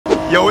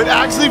Yo, it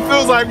actually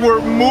feels like we're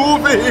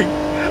moving.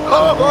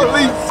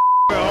 Holy s***.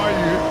 Where are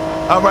you?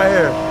 I'm right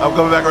here. I'm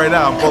coming back right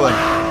now. I'm pulling.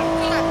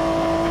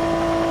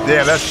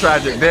 Damn, that's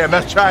tragic. Damn,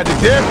 that's tragic.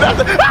 Damn, that's...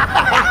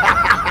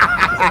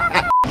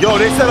 Yo,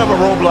 they set up a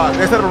roadblock.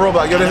 They set up a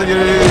roadblock. Yo,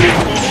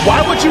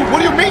 why would you? What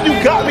do you mean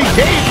you got me,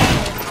 Gabe?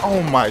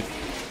 Oh my.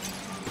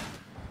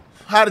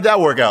 How did that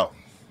work out?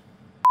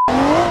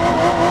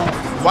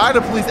 Why are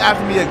the police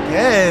after me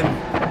again?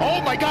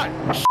 Oh my God.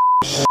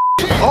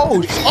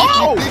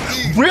 Oh,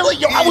 really?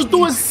 Yo, I was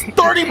doing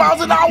 30 miles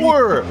an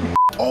hour.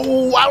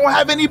 Oh, I don't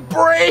have any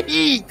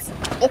brakes.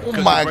 Oh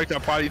my. Break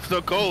that party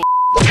so cold.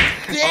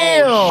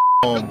 Damn.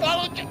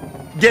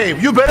 Gabe,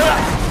 you better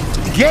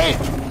not. Gabe,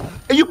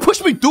 and you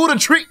pushed me through the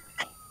tree.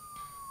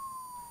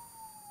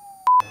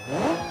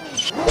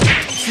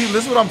 See,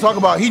 this is what I'm talking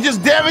about. He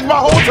just damaged my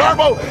whole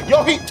turbo.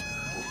 Yo, he.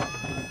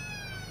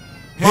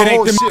 It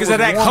ain't the niggas of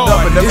that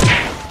hard.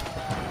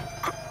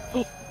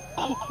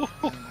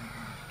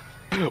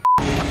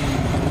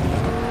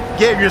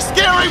 Gabe, you're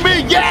scaring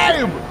me,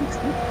 Gabe!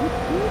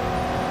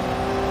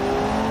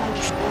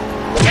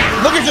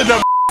 Look at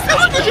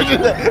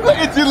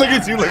you, look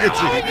at you.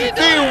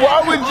 See, why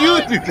would you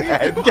do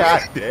that?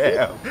 God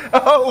damn.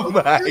 Oh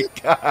my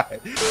God.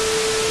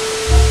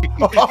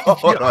 Oh,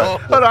 hold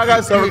on, I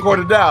got some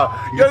recorded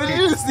now. Yo, did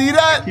you see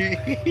that?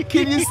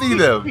 Can you see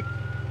them?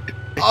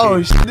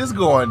 Oh shit, this is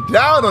going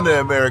down on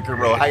the American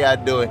road. How y'all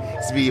doing?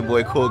 It's me, your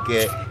boy Cool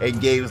Kid, and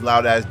Gabe's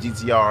loud ass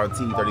GTR on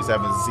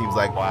T37. It seems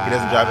like he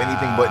doesn't drive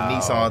anything but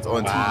Nissans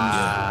on TV.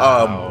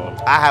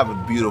 I have a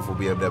beautiful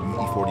BMW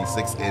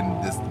E46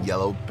 in this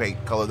yellow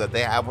paint color that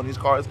they have on these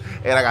cars,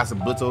 and I got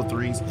some Blitzo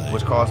 3s,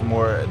 which cost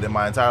more than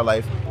my entire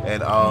life.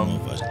 And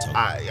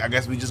I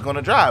guess we just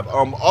gonna drive.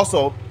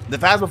 Also, the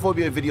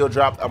Phasmophobia video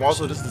dropped.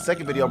 This is the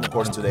second video I'm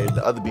recording today.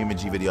 The other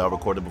BeamNG video I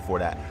recorded before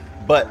that.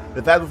 But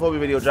the Phasmophobia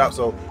video dropped,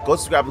 so go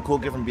subscribe to Cool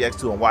Kid from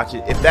BX2 and watch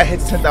it. If that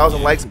hits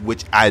 10,000 likes,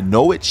 which I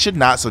know it should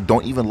not, so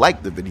don't even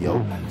like the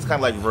video. It's kind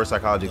of like reverse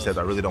psychology, except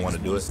I really don't want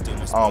to do it.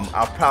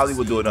 I probably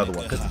will do another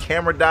one, because the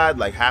camera died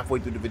like halfway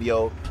through the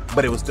video,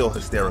 but it was still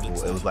hysterical.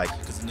 It was like,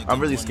 I'm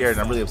really scared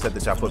and I'm really upset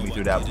that y'all put me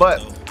through that.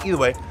 But either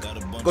way,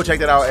 go check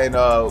that out, and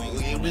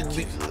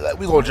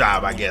we gonna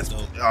drive, I guess.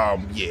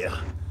 Yeah.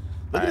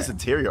 Look at this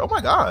interior. Oh my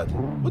God.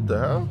 What the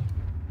hell?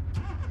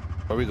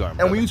 Where we going, and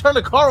brother? when you turn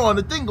the car on,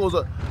 the thing goes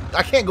up.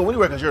 I can't go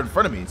anywhere because you're in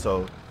front of me,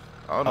 so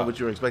I don't know what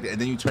you were expecting. And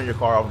then you turn your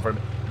car off in front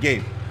of me.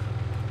 Gabe,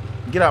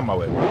 get out of my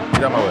way.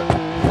 Get out of my way.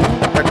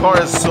 That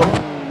car is so...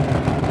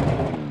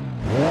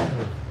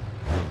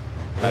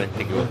 I didn't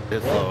think it was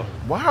this low.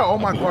 Why are all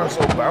my cars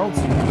so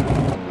bouncy?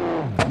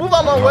 Move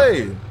out my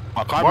way.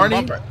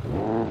 Barney?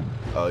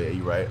 Oh yeah,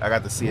 you're right. I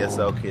got the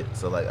CSL kit,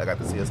 so like I got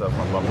the CSL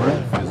front bumper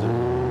and diffuser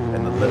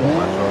and the lid of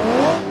my truck.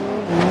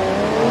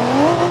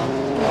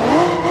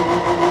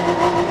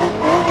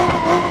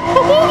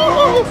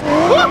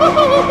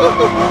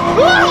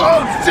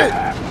 Oh shit!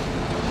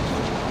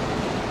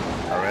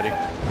 Already?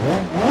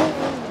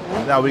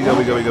 Now we go.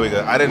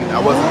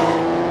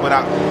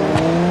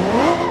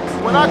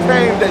 When I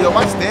came there, yo,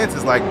 my stance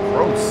is like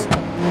gross.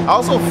 I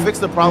also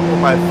fixed the problem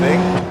with my thing.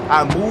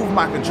 I moved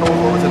my controller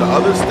over to the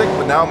other stick,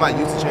 but now I'm not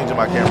used to changing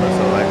my camera,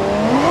 so like,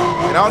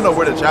 and I don't know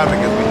where the traffic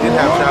is. We did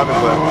have traffic,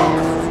 but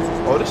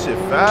oh, this shit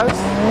fast.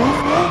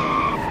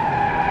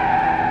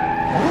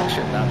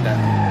 Shit, not that.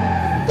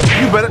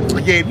 You better,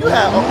 Gabe. You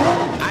have. Oh.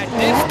 I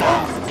did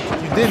stop.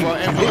 You didn't.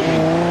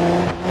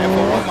 And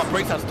for one, my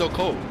brakes are still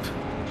cold.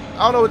 I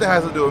don't know what that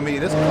has to do with me.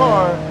 This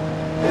car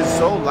is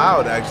so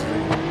loud, actually.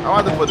 I'm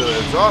gonna have to put the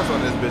exhaust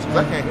on this bitch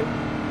because I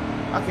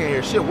can't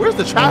hear shit. Where's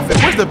the traffic?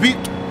 Where's the beat?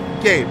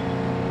 Gabe.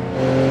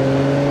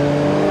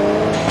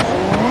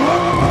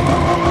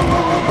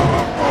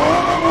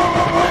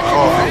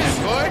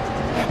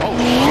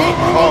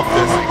 Off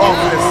this.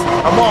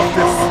 I'm off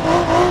this.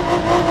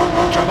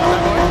 Jump out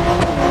that boy.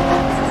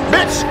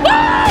 Bitch!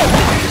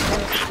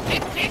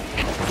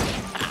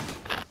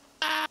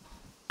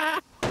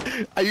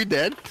 Are you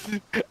dead?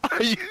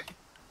 Are you?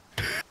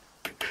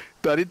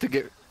 Do I need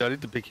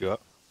to pick you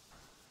up?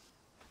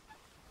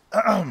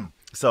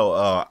 So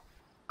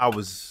I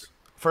was,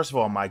 first of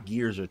all, my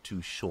gears are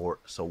too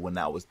short. So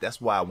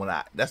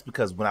that's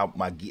because when I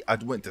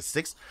went to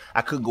 6,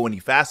 I couldn't go any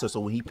faster. So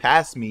when he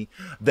passed me,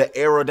 the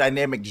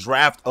aerodynamic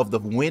draft of the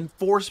wind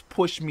force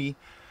pushed me.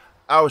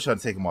 I was trying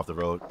to take him off the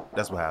road.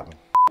 That's what happened.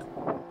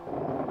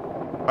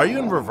 Are you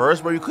in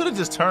reverse, bro? You could have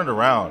just turned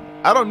around.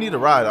 I don't need a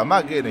ride. I'm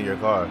not getting in your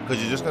car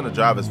because you're just gonna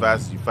drive as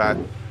fast as you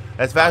fucking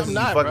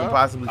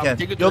possibly can.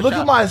 Yo, look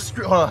at my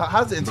screen. Hold on.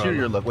 How's the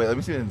interior look? Wait, let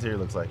me see what the interior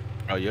looks like.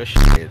 Oh, your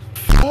shit.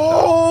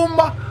 Oh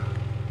my!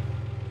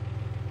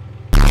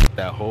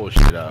 That whole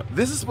shit up.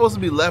 This is supposed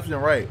to be left and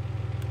right.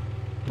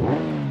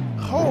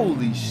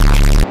 Holy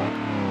shit!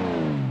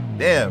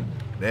 Damn.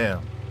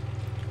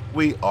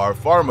 We are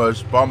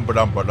farmers. Bum. All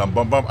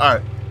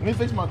right, let me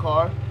fix my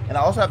car, and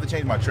I also have to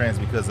change my trans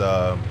because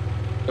Yo,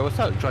 what's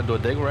up? You trying to do a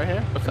dig right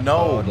here? What's up?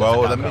 No,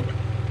 bro. Let me.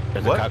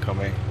 There's What? a cop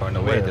coming. On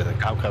the way, there's a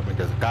cop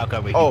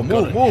coming. Oh,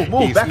 move.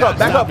 Back up.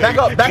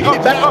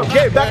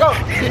 Gabe, back up.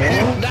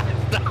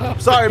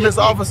 Sorry, Miss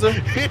Officer.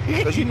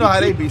 Because you know how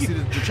they be. See,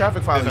 the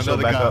traffic finally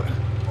showed back up.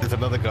 There's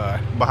another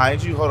car.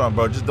 Behind you? Hold on,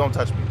 bro. Just don't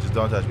touch me. Just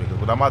don't touch me. Because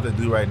what I'm about to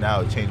do right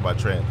now is change my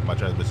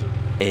transmission.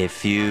 A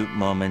few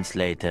moments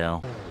later.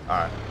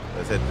 Alright,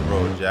 let's hit the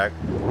road, Jack.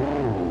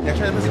 Yeah,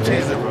 transmission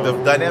change the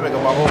dynamic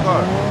of my whole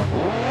car.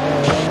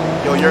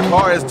 Yo, your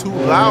car is too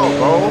loud,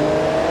 bro.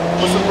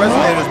 Put some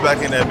resonators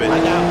back in that bitch.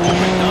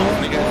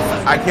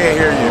 I can't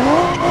hear you.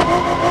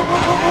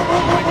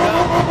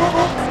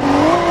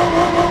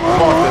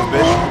 I'm off this,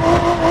 bitch.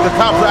 The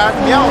cops are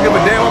after me. I don't give a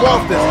damn. I'm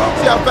off this.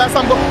 See how fast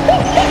I'm going?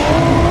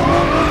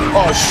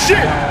 Oh,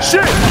 shit!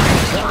 Shit!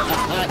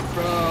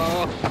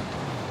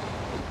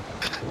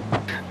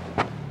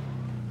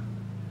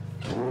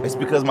 It's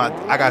because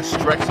I got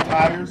stretched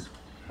tires.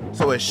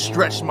 So it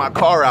stretched my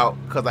car out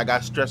because I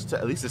got stretched.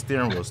 At least the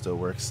steering wheel still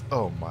works.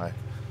 Oh, my.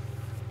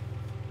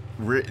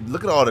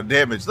 Look at all the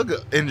damage. Look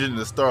at the engine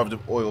that's starved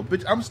of oil.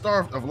 Bitch, I'm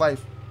starved of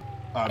life.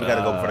 We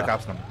gotta go before the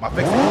cops come. My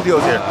fixing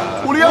Julio's here.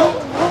 Julio!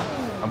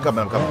 I'm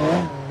coming. I'm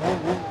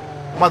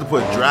about to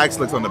put drag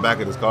slicks on the back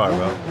of this car,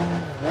 bro.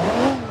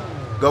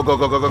 Go.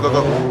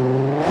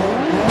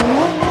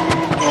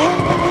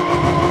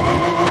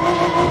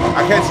 I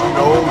catch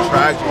no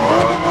traction,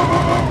 bro.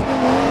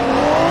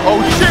 Oh,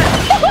 shit!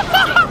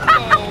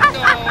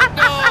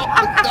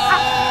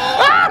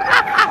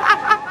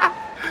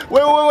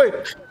 Wait.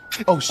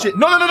 Oh shit!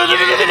 No!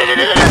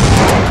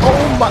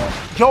 Oh my!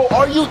 Yo,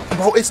 are you?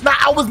 Bro, it's not.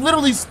 I was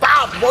literally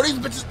stopped, bro. These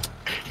bitches.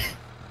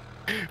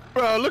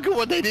 Bro, look at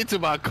what they did to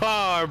my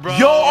car, bro.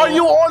 Yo, are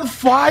you on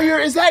fire?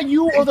 Is that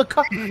you or the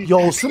car?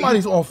 Yo,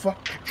 somebody's on fire.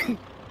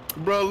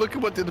 Bro, look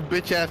at what the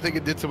bitch ass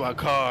nigga did to my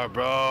car,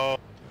 bro.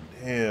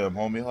 Damn,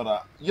 homie, hold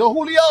on. Yo,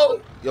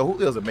 Julio. Yo,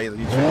 Julio's amazing.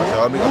 He treated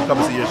myself. I'm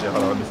coming to see your shit.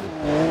 Hold on, let me see.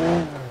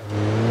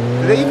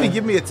 Did they even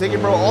give me a ticket,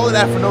 bro? All of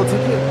that for no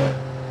ticket?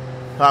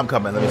 I'm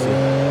coming. Let me see.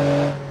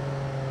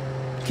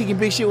 Kicking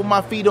big shit with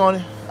my feet on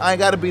it. I ain't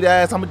gotta beat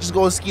ass. I'ma just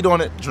go and skeet on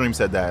it. Dream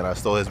said that, and I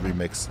stole his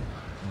remix.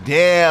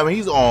 Damn,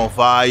 he's on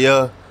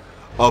fire.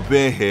 Up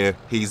in here,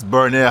 he's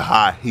burning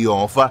hot. He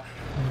on fire.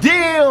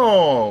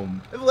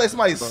 Damn! It looks like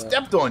somebody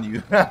stepped on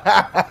you.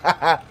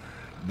 Damn,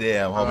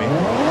 homie.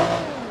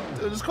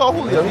 Just call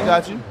Julio. He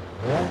got you.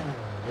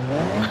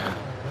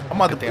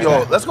 I'm about to,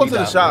 yo, let's go to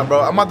the shop,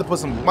 bro. I'm about to put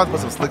some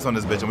slicks on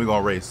this bitch, and we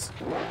gonna race.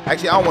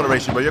 Actually, I don't want to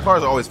race you, bro. Your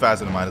cars are always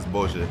faster than mine. It's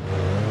bullshit.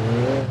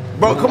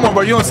 Bro, come on,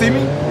 bro. You don't see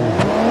me?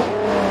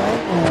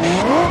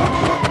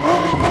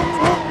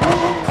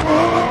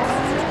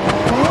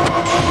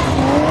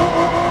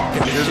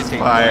 This is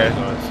fire.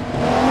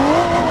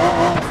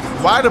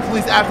 Why are the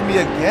police after me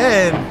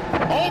again?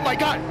 Oh my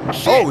god!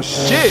 Shit. Oh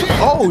shit!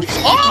 Oh!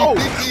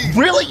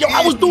 Really? Yo,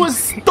 I was doing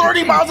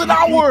 30 miles an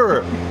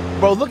hour.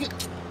 Bro, look at.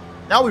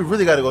 Now we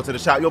really gotta go to the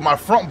shop. Yo, my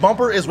front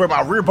bumper is where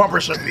my rear bumper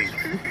should be.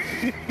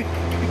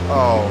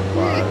 Oh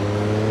my.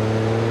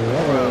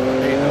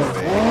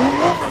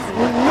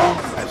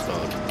 I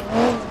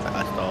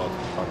stalled.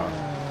 Hold on.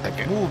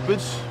 Okay. Move,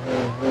 bitch.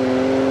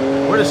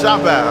 Where the shop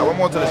at? I want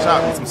more to the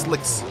shop. Need some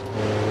slicks.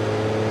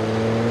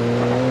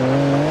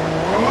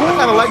 I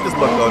kinda like this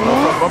look though. No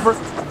front bumper.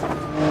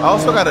 I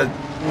also gotta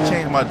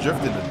change my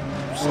drifting to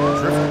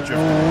drifting.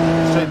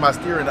 Change my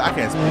steering. I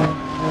can't speak.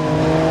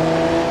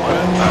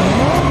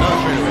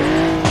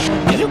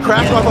 Did you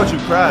crash? I thought you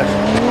crashed.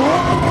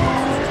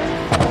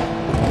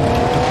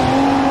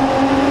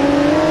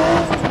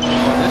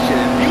 This shit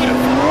is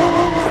beautiful.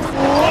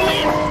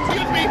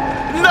 Excuse me.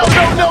 No.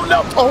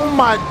 Oh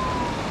my.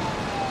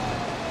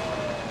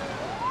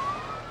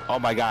 Oh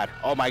my god.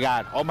 I'm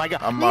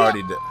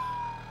already dead.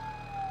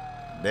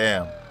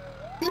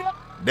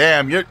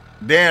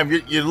 Damn,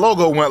 your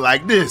logo went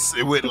like this.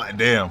 It went like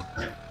damn.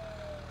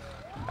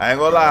 I ain't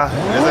gonna lie,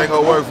 this ain't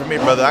gonna work for me,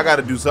 brother. I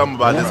gotta do something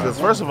about this, because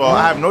first of all,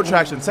 I have no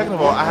traction. Second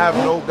of all, I have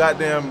no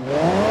goddamn,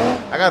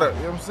 I gotta, you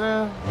know what I'm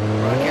saying?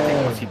 Bro, I can't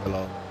take my seatbelt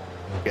off.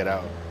 Get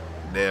out.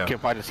 Damn.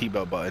 Can't find the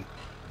seatbelt button.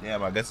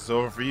 Damn, I guess it's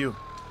over for you.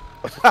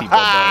 What's the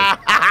seatbelt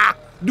button?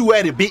 Do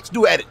at it, bitch,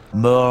 do at it.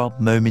 More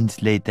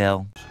moments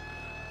later.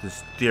 The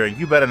steering,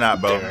 you better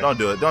not, bro. Don't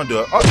do it.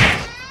 Oh,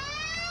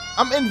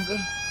 I'm in.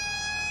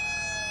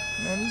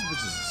 Man, these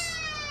bitches is...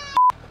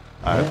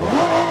 Alright, cool.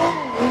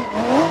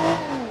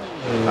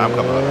 I'm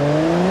coming up.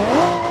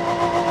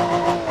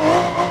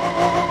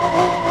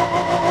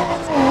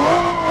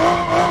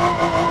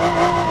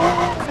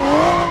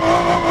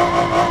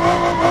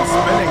 I'm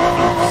spinning.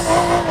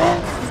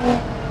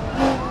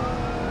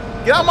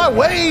 Get out my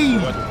way!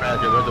 Where's the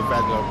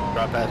fast gonna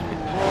drive past me?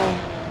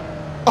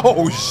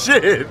 Oh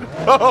shit!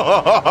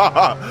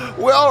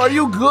 Well, are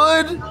you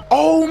good?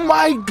 Oh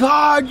my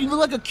god, you look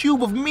like a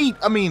cube of meat.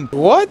 I mean,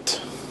 What?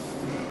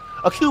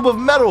 a cube of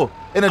metal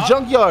in a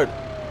junkyard.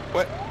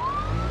 What?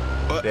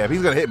 Damn,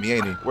 he's gonna hit me,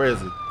 ain't he? Where is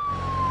he?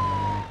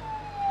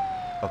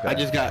 Okay. I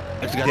just got.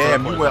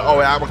 Damn, you went. Oh,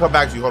 wait, I'm gonna come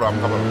back to you. Hold on, I'm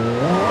coming.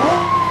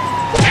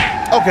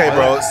 Okay,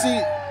 bro. See,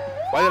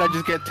 Why did I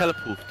just get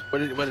teleported?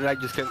 What did I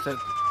just get sent?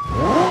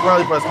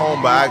 probably press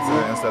home by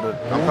accident instead of.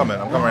 I'm coming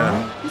right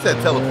now. He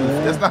said telepoof.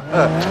 That's not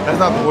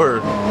the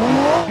word.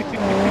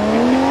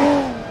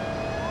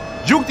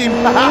 juked him.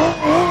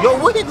 Yo,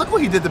 look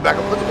what he did to back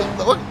up.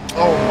 Look.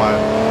 Oh my.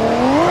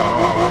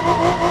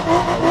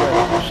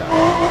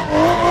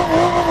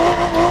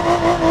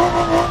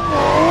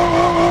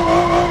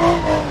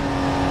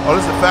 Oh,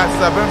 this is the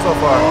fastest I've been so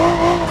far.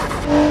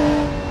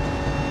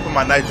 Put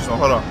my nitrous on.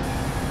 Hold on.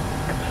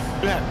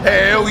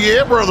 Hell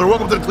yeah, brother.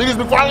 Welcome to the cleanest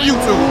before on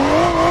YouTube.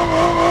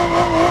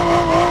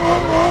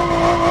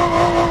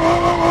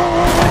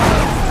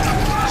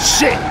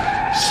 Shit.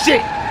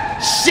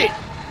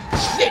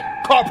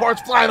 Car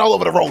parts flying all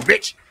over the road,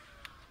 bitch.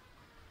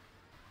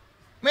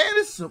 Man,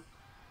 this is some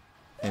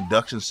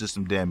induction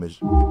system damage.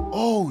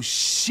 Oh,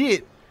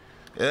 shit.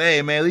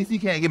 Hey, man, at least you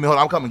can't get me. Hold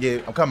on, I'm coming,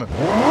 Gabe. I'm coming.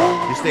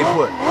 Just stay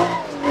put. I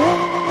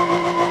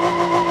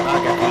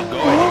got to go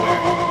anywhere.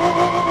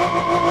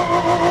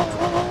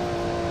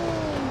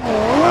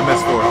 I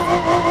missed fourth.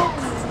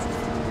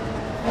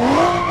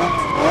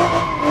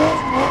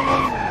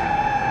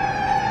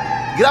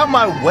 Get out of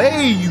my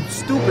way, you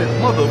stupid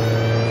mother.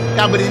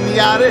 Got me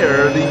out there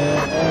early.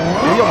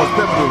 Yeah, he almost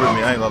peppered over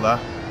me, I ain't gonna lie.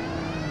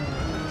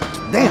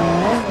 Damn.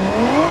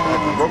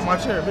 I broke my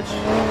chair, bitch.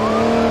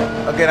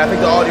 Again, I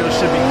think the audio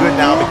should be good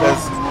now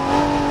because...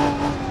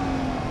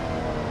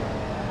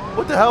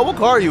 What the hell? What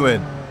car are you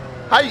in?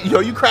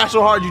 You crashed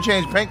so hard you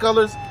changed paint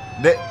colors?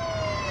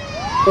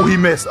 Oh, he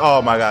missed.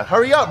 Oh my god.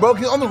 Hurry up, bro.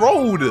 Get on the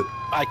road.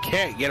 I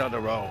can't get on the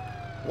road.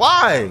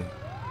 Why?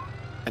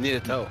 I need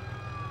a tow.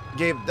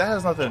 Gabe, that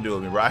has nothing to do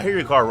with me, bro. I hear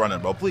your car running,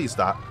 bro. Please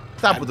stop.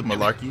 Stop with the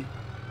malarkey.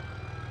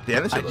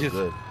 Damn, this shit looks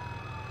good.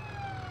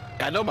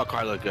 I know my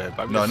car looked good,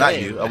 but I'm no, just not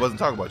saying. you. I wasn't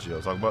talking about you. I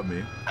was talking about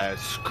me.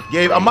 That's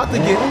Gabe, I'm about to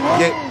get. I'm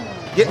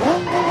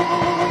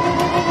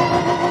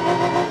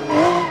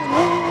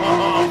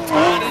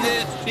tired of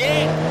this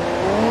shit.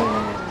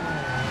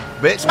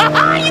 Bitch. You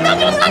know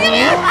you was looking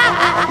at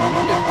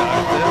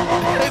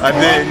I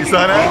did. You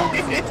saw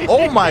that?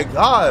 Oh my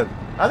god.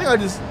 I think I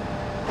just.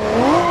 I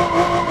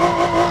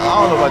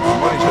don't know if I just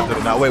money shifted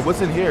or not. Wait,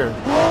 what's in here?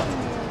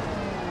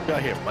 You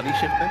got here money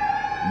shifting?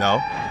 No.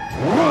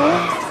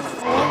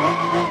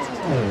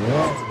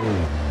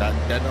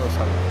 That knows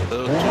how to do.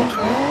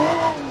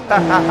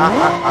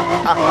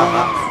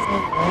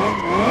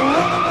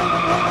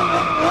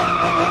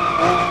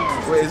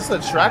 Wait, is this a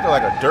track or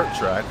like a dirt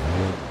track?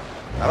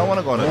 I don't want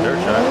to go on a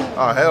dirt track.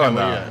 Oh, hell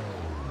no.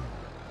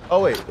 Oh,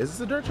 wait. Is this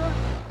a dirt track?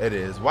 It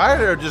is. Why are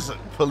there just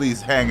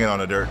police hanging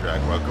on a dirt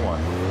track, bro? Come on.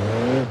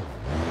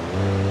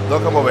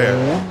 Don't come over here.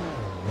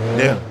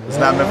 Yeah, it's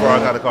not meant for our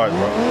kind of cars,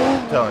 bro.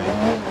 I'm telling you.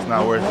 It's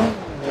not worth it.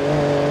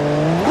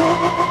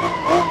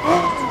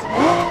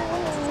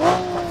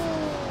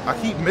 I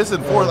keep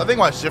missing fourth. I think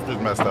my shifter's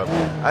messed up.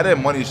 I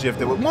didn't money shift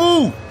it.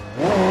 Move!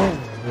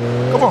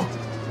 Come on.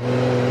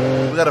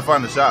 We gotta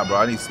find the shot, bro.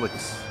 I need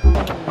slicks.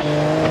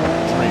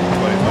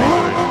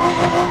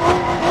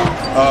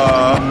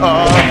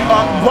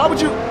 Why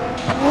would you?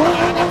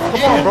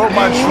 Come on, bro.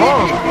 My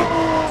trunk.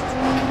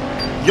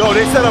 Yo,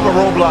 they set up a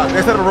roadblock.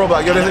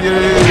 Yo,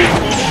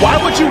 why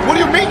would you? What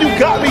do you mean you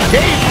got me,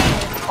 Gabe?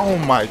 Oh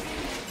my.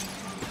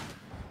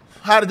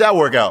 How did that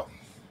work out?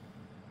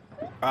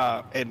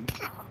 And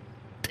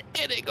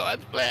it didn't go as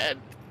planned.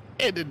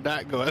 It did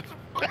not go as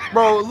planned.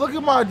 Bro, look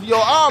at my you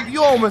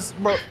almost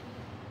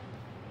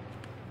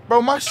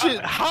bro, my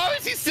shit. How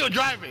is he still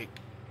driving?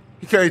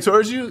 He carried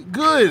towards you?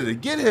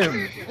 Good. Get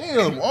him.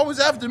 Damn, always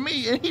after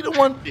me. And he the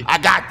one. I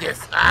got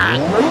this. No,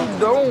 you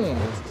don't.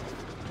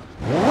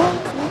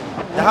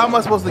 Now, how am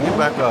I supposed to get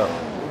back up?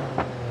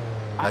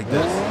 Like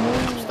this?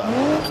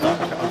 I'm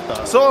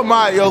stuck. So am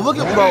I. Yo, look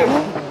at bro.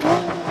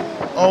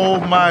 Oh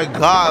my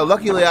god.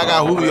 Luckily, I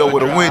got Julio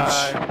with a winch.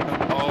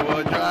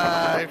 All-wheel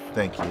drive.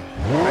 Thank you.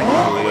 Thank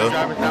you, Julio.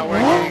 Drive is not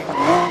working.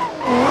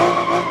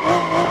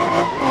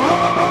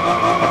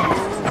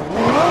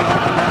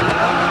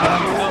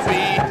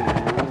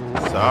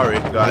 Sorry,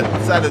 God. I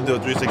decided to do a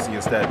 360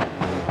 instead.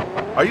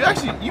 Are you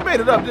actually? You made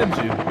it up, didn't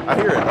you? I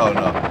hear it. Oh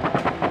no.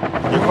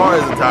 Your car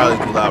is entirely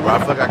too loud, bro. I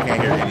feel like I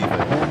can't hear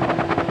anything.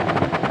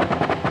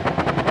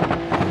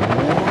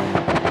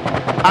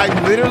 I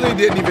literally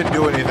didn't even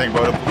do anything,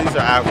 bro. The police are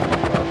after me,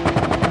 bro.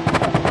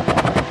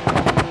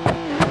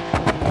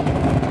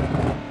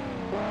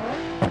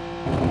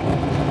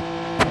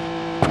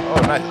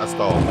 Oh, nice. I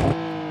stalled.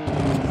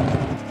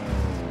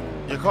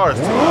 Your car is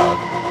too loud.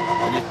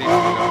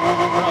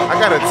 I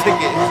got a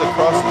ticket. He's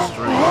across the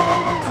street.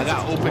 I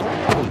got open.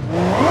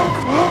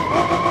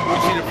 You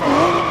see the front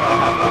row? I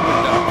have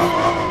opened up.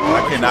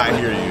 I cannot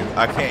hear you.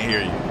 I can't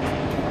hear you.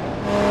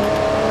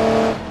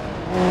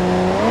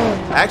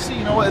 Actually,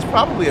 you know what? It's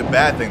probably a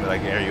bad thing that I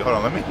can't hear you. Hold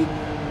on. Let me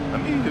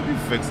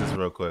fix this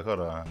real quick. Hold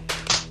on.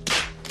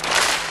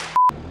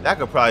 That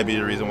could probably be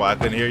the reason why I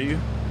couldn't hear you.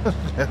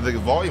 The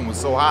volume was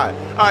so high.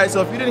 All right.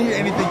 So if you didn't hear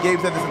anything Gabe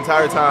said this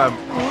entire time,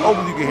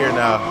 hopefully you can hear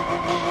now.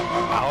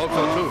 I hope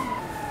so too.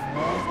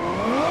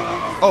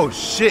 Oh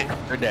shit.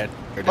 They're dead.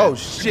 Oh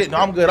shit. No,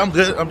 I'm good. I'm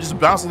just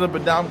bouncing up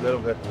and down. I'm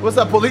good. What's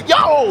up, police? Yo!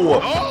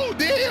 Oh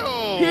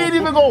damn! He ain't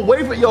even gonna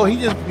wait for yo. He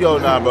just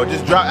nah, bro.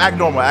 Just drop. Act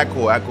normal. Act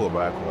cool,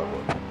 bro. Act cool.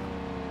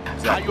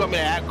 How you want me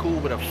to act cool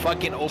with a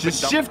fucking open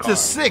Just dump shift car? to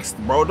 6th,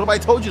 bro. Nobody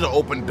told you to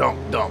open dump.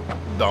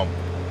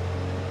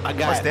 I My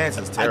got stance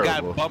is terrible.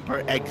 I got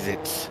bumper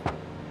exits.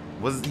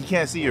 You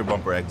can't see your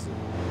bumper exit.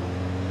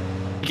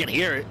 You can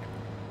hear it.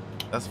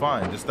 That's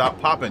fine. Just stop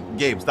popping.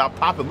 Gabe, stop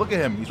popping. Look at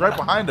him. He's right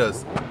behind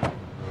us.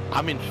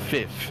 I'm in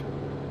 5th.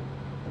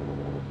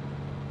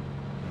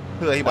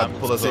 Look like he about to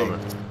pull us over.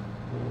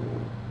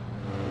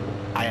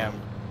 I am.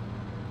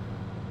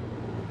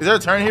 Is there a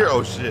turn here?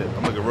 Oh shit.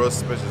 I'm looking real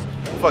suspicious.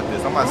 Fuck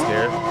this. I'm not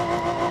scared.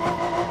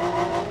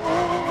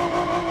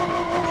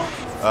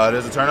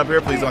 There's a turn up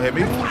here. Please don't hit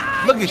me.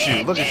 Look at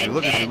you. Look at you.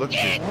 Look at you. Look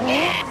at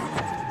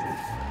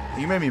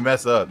you. You made me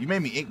mess up. You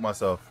made me ink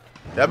myself.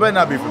 That better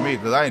not be for me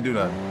because I ain't do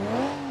nothing.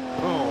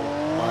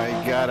 Oh my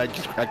god, I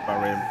just cracked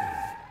my rim.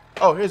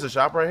 Oh, here's a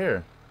shop right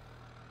here.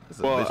 It's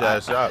a bitch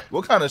ass shop.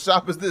 What kind of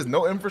shop is this?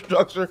 No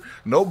infrastructure,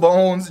 no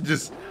bones,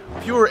 just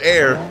pure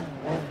air.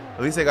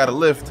 At least they got a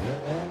lift.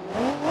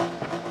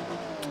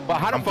 Well,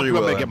 how the fuck you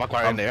want me to get my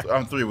car in there?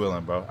 I'm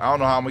 3-wheeling, bro. I don't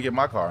know how I'm gonna get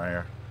my car in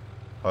here.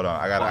 Hold on,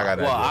 I got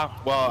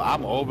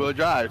I'm all-wheel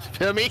drive.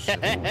 Feel me?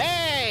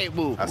 Hey,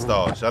 move. I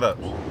stalled. Shut up.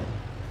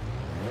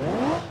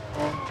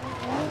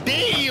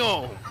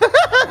 Damn.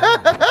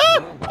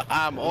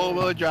 I'm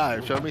all-wheel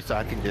drive. Show me so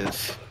I can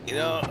just, you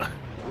know.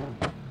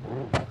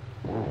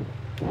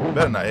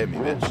 Better not hit me,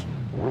 bitch.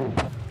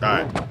 All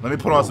right, let me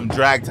put on some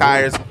drag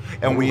tires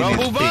and we need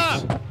to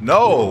pitch.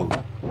 No,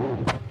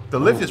 the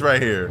lift is right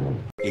here.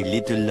 A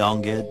little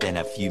longer than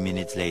a few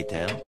minutes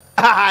later.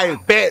 I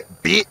bet,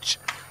 bitch.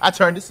 I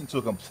turned this into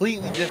a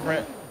completely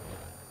different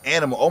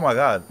animal. Oh my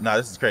god. Nah,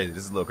 this is crazy.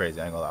 This is a little crazy.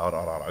 I ain't gonna lie. Hold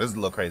on. This is a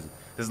little crazy.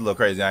 This is a little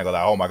crazy. I ain't gonna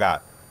lie. Oh my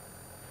god.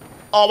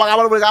 Oh my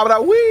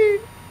god. Wee.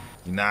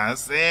 You know what I'm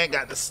saying?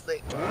 Got the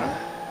slick.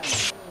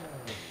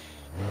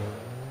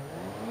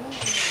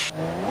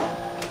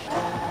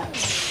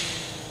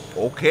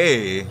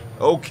 Okay.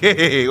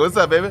 What's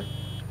up, baby?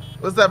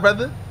 What's up,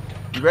 brother?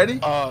 You ready?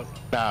 Nah,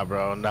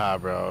 bro.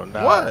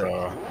 What?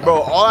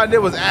 Bro, all I did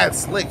was add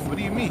slicks. What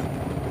do you mean?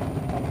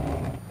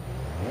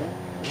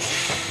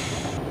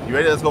 You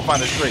ready? Let's go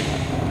find a straight.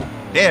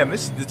 Damn,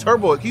 this is the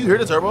turbo. Can you hear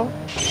the turbo?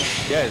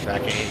 Yes, I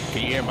can.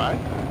 Can you hear mine?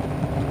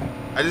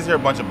 I just hear a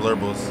bunch of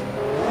blurbles.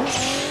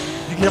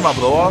 You can hear my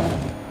blow off?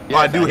 Yes, oh,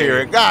 I do hear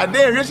it. God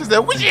damn, you're just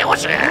that. What's it?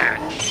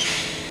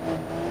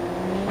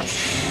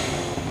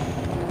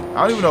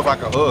 I don't even know if I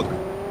can hook.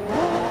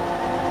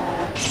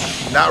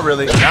 Not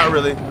really.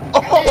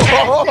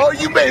 Oh,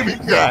 you made me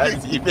cry.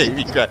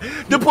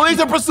 The police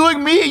are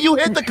pursuing me and you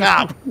hit the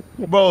cop.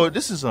 Bro,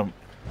 this is some...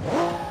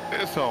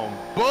 It's some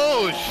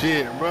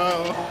bullshit,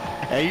 bro.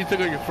 And you took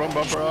your front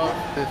bumper off?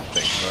 This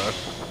thing, bro.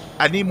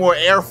 I need more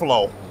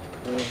airflow.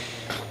 Know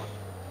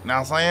what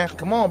I'm saying?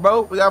 Come on,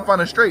 bro. We gotta find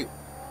a straight.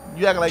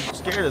 You acting like you're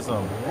scared or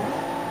something.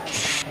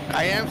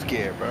 I am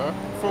scared, bro.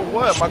 For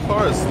what? My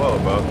car is slow,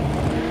 bro.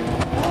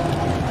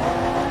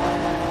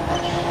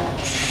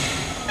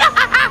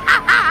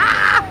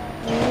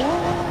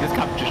 This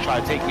cop just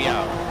tried to take me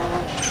out.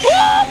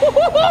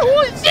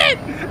 Oh, shit!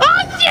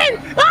 Oh, shit!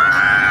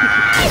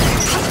 Ah!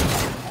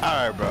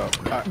 Alright, bro.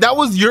 Right. That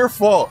was your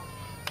fault.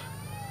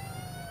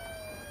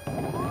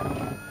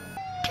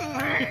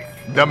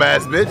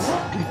 Dumbass bitch.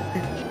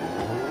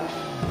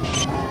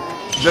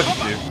 Look at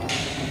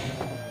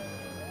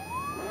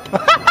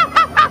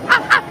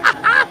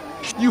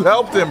you. You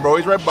helped him, bro.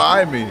 He's right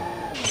behind me.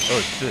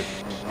 Oh, shit.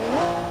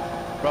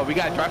 Bro, we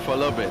gotta drive for a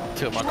little bit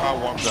till my car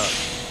warms up.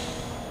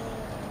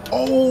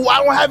 Oh,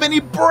 I don't have any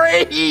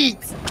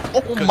brakes.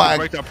 Oh, my. The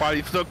brakes are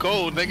probably still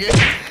cold, nigga.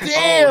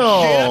 Damn.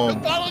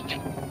 Oh, shit.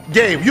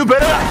 Gabe, you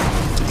better not.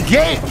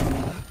 Gabe,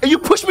 and you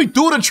pushed me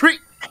through the tree.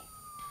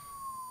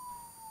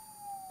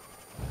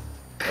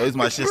 At least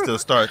my shit still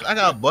starts. I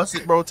got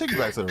busted, bro. Take it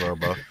back to the road,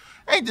 bro.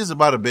 Ain't this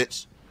about a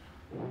bitch?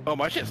 Oh,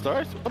 my shit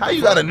starts? How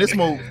you got a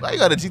Nismo? How you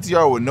got a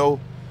GTR with no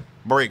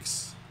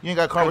brakes? You ain't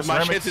got carbon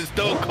My ceramics? shit is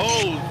still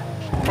cold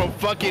from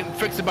fucking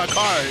fixing my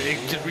car. It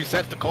just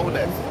resets the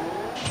coldness.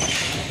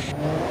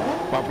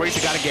 My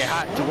brakes gotta get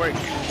hot to work.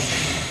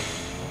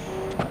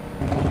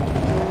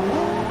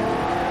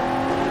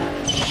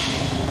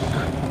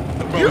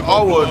 You're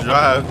all-wheel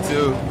drive,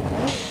 too.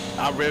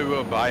 I really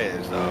will buy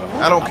it, so.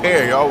 I don't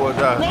care. You're all-wheel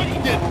drive. No, you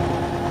didn't.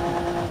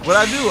 What'd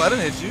I do? I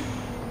didn't hit you.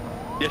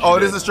 Yes, Oh, you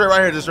this did. is straight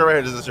right here. This is straight right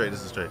here. This is straight.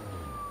 This is straight.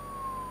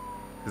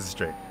 This is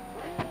straight.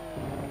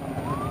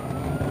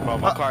 Bro,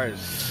 my car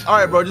is. All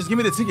right, bro. Just give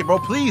me the ticket, bro.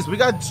 Please. We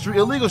got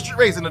illegal street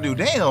racing to do.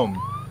 Damn.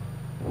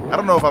 I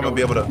don't know if I'm going to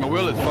be able to. My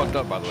wheel is fucked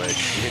up, by the way.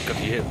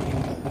 Because you hit me.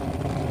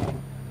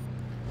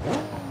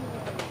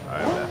 All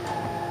right, man.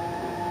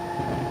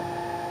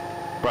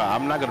 Bro,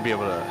 I'm not gonna be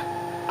able to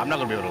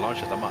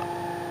launch this.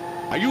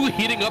 Are you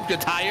heating up your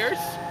tires?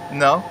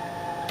 No.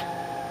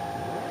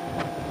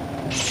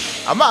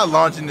 I'm not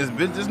launching this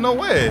bitch. There's no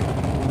way.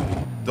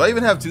 Do I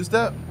even have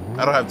two-step?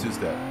 I don't have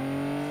two-step.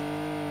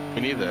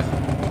 Me neither.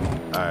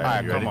 All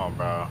right, Come on,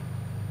 bro.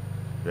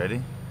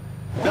 Ready?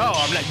 No,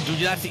 I'm not. Do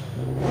you not see?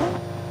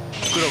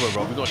 Scoot over,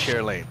 bro. We're gonna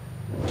share a lane.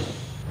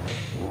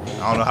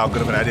 I don't know how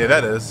good of an idea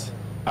that is.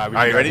 All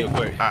Are you ready? Real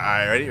quick. All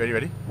right,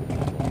 ready?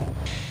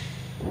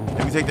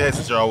 you take the head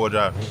since you're all-wheel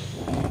drive.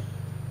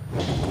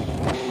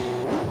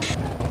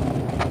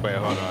 Wait,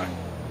 hold on.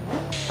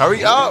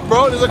 Hurry up,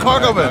 bro. There's a car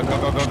coming.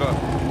 Go.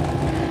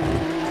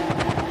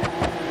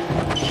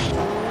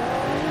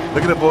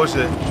 Look at the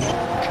bullshit.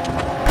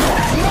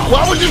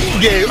 Why would you,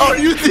 Gabe? Oh,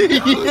 you think?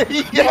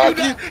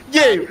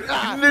 Gabe,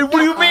 what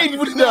do you mean?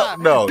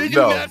 No. Did you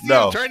not see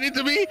him turn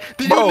into me?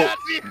 Did Bro, you not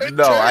see him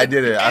no, turn I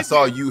didn't. I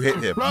saw into- you hit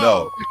him. Bro,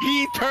 No.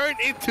 he turned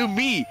into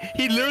me.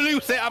 He literally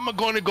said, I'm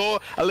going to go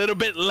a little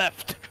bit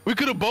left. We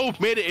could have both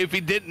made it if he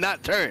did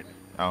not turn.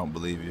 I don't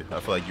believe you. I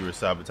feel like you were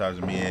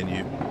sabotaging me and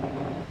you.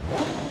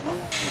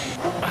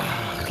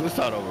 Let's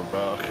start over,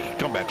 bro.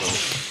 Come back over.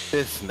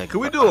 This nigga.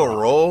 Can we do a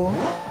roll?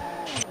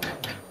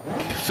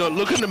 So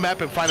look at the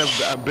map and find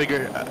a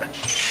bigger...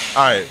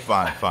 All right,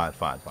 fine.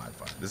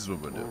 This is what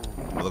we'll do.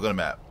 We'll look at the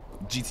map.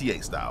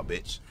 GTA style,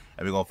 bitch.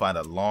 And we're going to find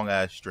a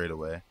long-ass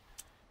straightaway,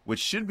 which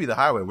should be the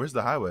highway. Where's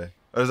the highway?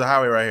 Oh, there's a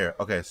highway right here.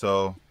 Okay,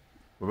 so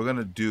what we're going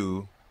to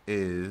do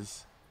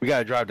is... We got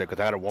to drive there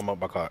because I got to warm up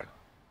my car.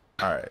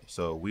 All right,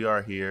 so we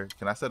are here.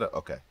 Can I set up?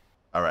 Okay.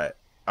 All right,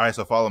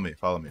 so follow me.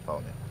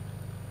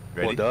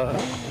 Ready? Well,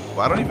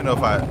 Well, I don't even know if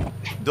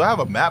do I have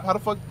a map? How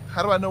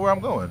do I know where I'm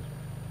going?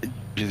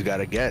 You just got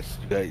to guess.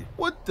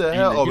 What the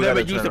hell? Oh, You we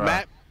never gotta used turn the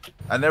around.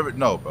 map?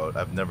 No, bro.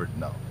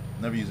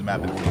 Never used a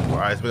map in the game before. All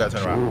right, so we gotta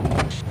turn around.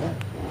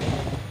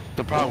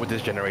 The problem with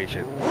this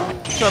generation.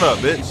 Shut up,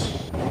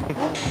 bitch.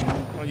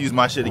 Don't use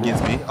my shit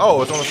against me.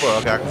 Oh, it's on the floor.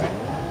 Okay, I can see.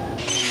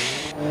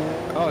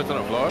 Oh, it's on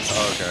the floor?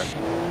 Oh, okay.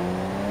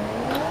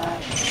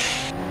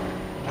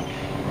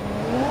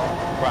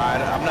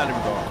 Right, I'm not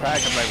even gonna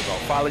crash. I'm not even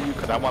gonna follow you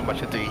because I want my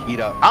shit to heat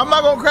up. I'm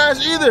not gonna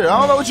crash either. I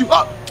don't know what you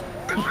up.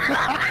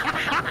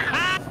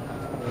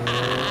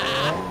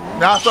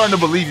 Now I'm starting to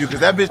believe you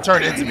because that bitch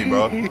turned into me,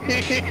 bro.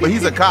 But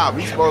he's a cop.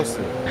 He's supposed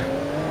to.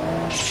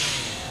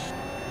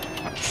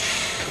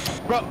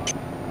 Bro.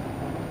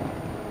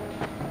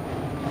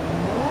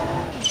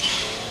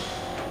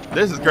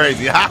 This is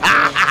crazy.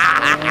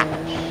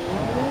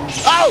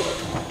 Oh!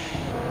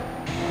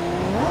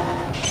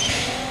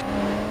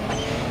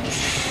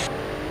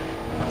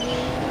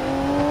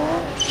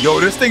 Yo,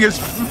 this thing is.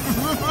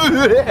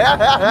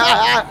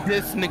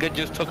 This nigga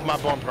just took my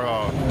bumper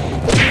off.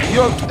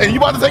 Yo, and you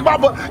about to take my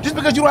butt just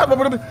because you don't have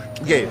a.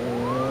 Okay.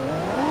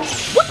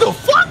 What the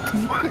fuck?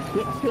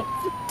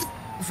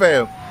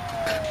 Fam.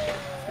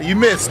 You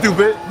missed,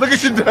 stupid. Look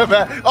at your dumb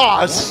ass.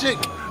 Oh, shit.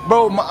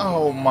 Bro,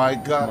 oh my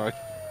god.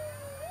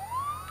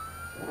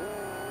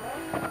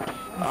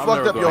 You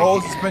fucked up your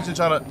whole suspension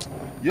trying to.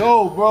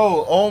 Yo,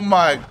 bro. Oh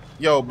my.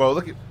 Yo, bro,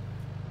 look at.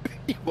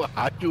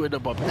 How'd you end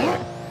up there?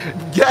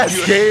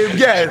 Yes, Gabe,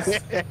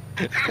 yes.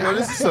 Yo,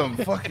 this is some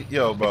fucking.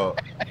 Yo, bro.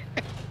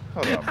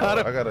 Hold on, bro.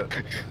 I gotta.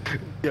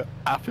 Yo,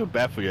 I feel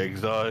bad for your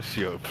exhaust,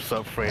 your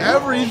subframe.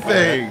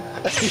 Everything.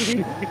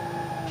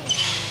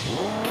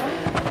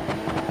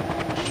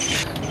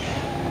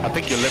 I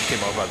think your lip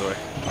came off, by the way.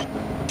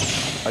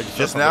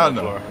 Just now,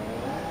 no.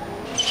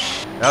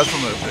 That was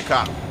from the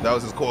cop. That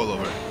was his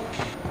coilover.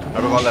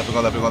 Right, we're going left, we're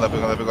going left, we're going left,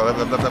 we're going left, we're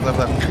going left,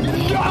 left.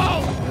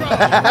 No, bro.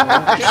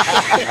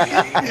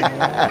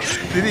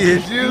 Did he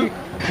hit you?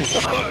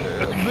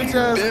 Bitch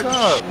ass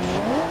cop.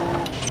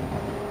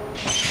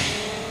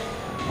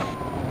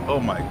 Oh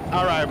my.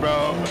 All right,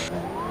 bro.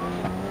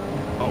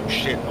 Oh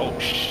shit, oh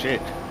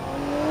shit.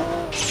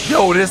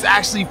 Yo, this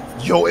actually,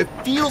 yo, it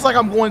feels like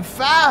I'm going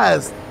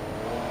fast.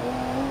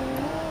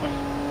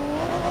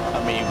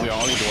 I mean, we're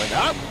only doing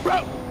that,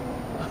 bro.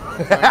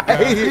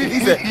 He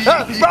said,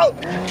 bro.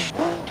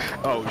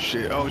 Oh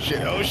shit, oh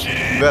shit, oh shit.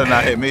 You better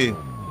not hit me.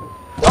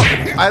 Oh,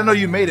 I didn't know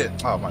you made it.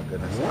 Oh my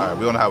goodness. All right,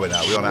 we're on the highway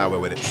now. We're on the highway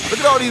with it. Look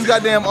at all these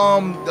goddamn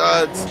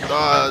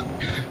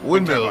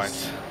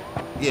windmills.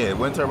 Yeah,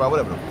 wind turbine,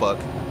 whatever the fuck.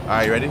 All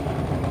right, you ready?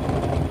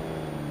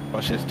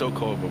 Oh shit's still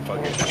cold, but fuck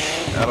it.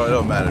 It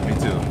don't matter. Me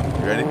too.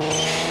 You ready?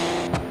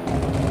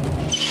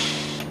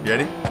 You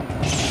ready?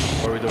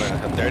 What are we doing?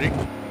 I'm dirty?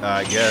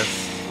 I guess.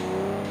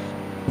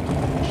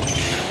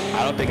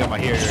 I don't think I'm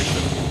gonna hear you.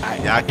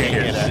 Yeah, I can't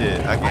hear that.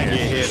 shit. I can't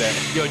hear that.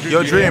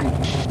 Yo, Dream.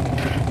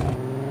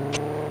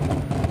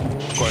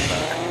 Of course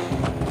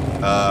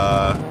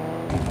not.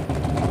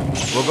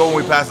 We'll go when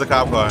we pass the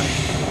cop car.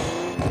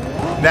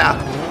 Now.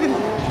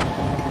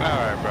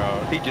 Alright, bro.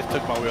 He just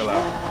took my wheel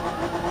out.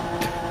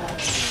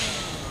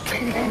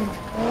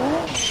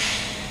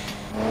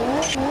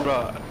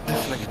 Bro,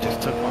 this nigga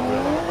just took my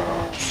wheel out, bro.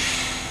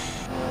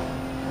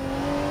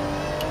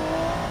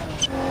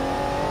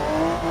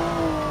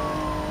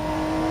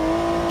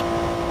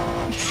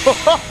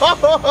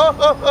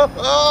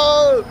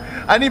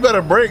 I need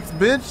better brakes,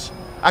 bitch.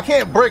 I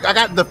can't brake. I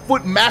got the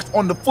foot mashed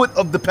on the foot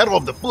of the pedal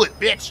of the foot,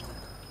 bitch.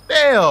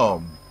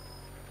 Damn.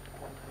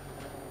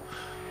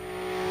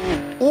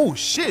 Oh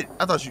shit!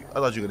 I thought you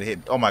were gonna hit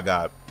me. Oh my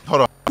god.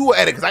 Hold on. Do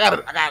edit, cause I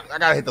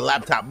gotta hit the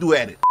laptop. Do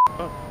edit.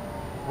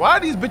 Why are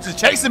these bitches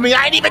chasing me?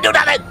 I ain't even do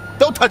nothing.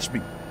 Don't touch me,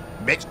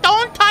 bitch.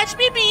 Don't touch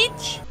me,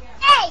 bitch.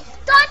 Hey,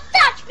 don't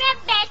touch me,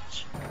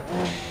 bitch.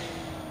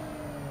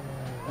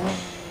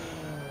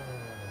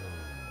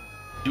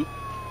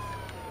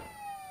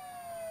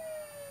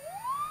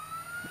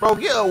 Bro,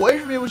 get away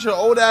from me with your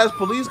old ass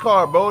police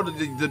car, bro.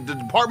 The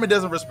department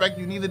doesn't respect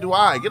you, neither do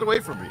I. Get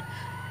away from me.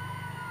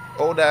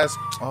 Old ass.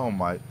 Oh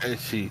my.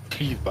 He's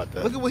about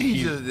to. Look at what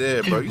he just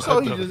did, bro. You saw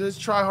he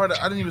just try hard.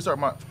 I didn't even start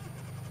my.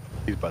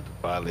 He's about to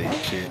violate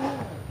shit.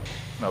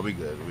 No, we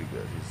good. We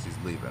good. He's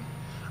leaving.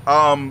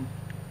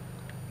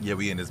 Yeah,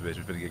 we in this bitch.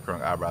 We finna get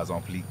crunk eyebrows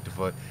on fleek. The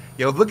fuck.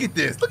 Yo, look at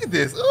this. Look at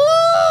this.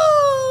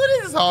 Ooh,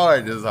 this is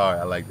hard. This is hard.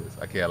 I like this.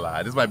 I can't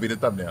lie. This might be the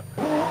thumbnail.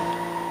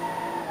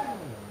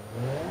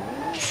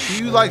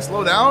 Can you like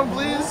slow down,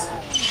 please?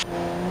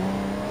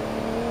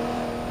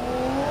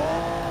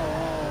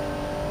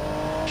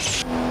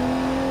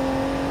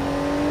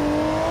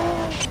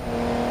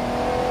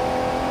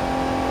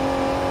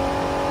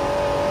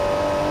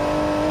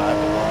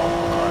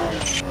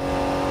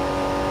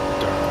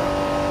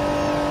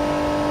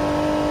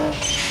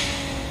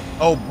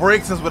 Oh,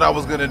 brakes is what I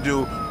was gonna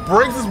do.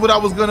 Brakes is what I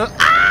was gonna.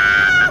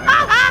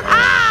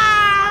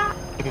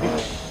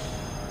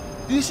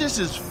 These shits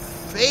just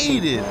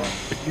faded.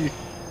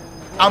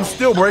 I'm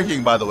still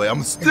braking, by the way.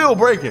 I'm still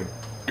braking.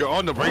 You're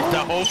on the brake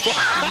that whole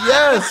time.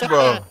 Yes,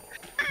 bro.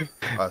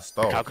 I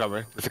stalled. Cop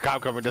coming. There's a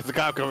cop coming. There's a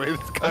cop coming. There's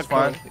a cop That's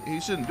coming. fine. He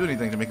shouldn't do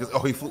anything to me because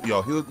he flew.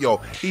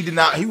 He did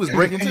not. He was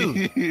braking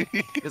too.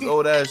 This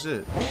old ass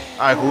shit. All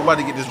right, cool. We're about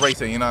to get this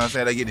racing. You know what I'm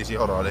saying? I get this shit.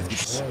 Hold on. Let's get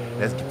this.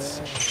 Let's get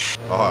this.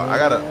 Oh, I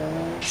gotta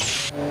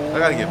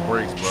get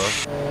brakes, bro.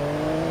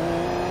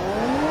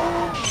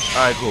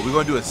 All right, cool. We're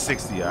gonna do a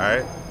 60. All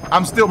right.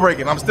 I'm still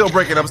braking. I'm still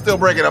braking. I'm still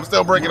braking. I'm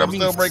still braking. I'm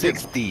still braking.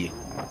 60.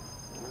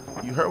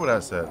 You heard what I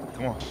said.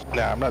 Come on.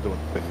 Nah, I'm not doing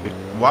 60.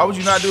 Why would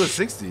you not do a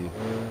 60?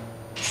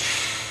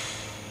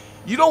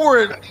 You know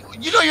you're in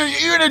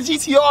a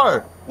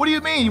GTR. What do you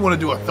mean you want to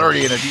do a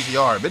 30 in a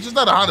GTR? Bitch, it's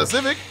not a Honda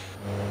Civic.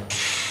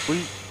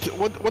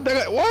 What they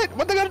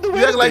got to do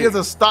with You act like anything?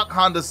 it's a stock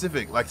Honda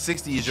Civic. Like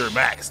 60 is your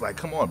max. Like,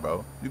 come on,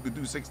 bro. You could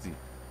do 60.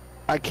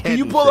 I can't. Can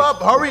you do pull 60.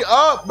 up? Hurry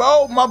up,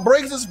 bro. My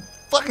brakes is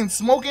fucking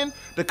smoking.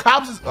 The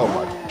cops is. Oh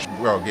my.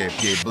 Bro, Gabe,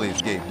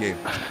 please, Gabe. Please,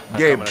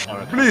 Gabe.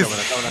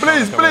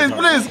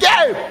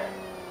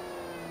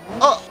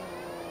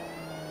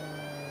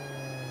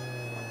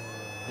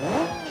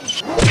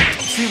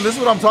 See, this is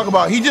what I'm talking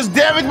about. He just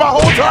damaged my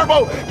whole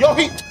turbo. Yo,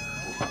 he.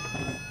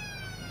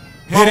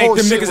 It ain't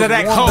the niggas that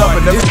act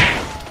hard.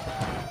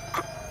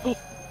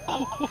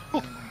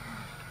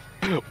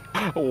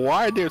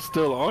 Why are they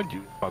still on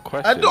you? My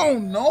question. I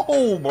don't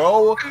know,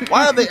 bro.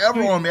 Why are they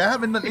ever on me? I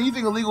haven't done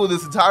anything illegal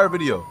this entire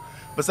video,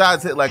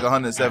 besides hit like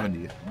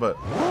 170. But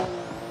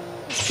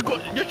you should go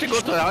to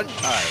the. All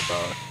right, bro.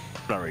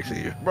 I'm not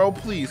racing you, bro,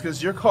 please,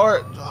 because your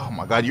car. Oh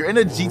my God, you're in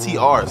a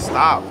GTR.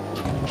 Stop.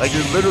 Like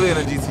you're literally in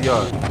a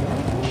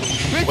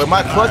GTR. Wait,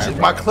 my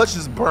clutch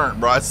is burnt,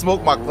 bro. I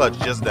smoked my clutch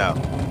just now.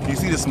 You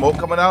see the smoke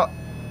coming out?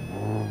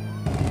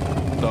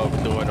 No,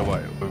 doing the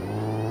what?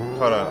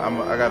 Hold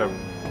on, I gotta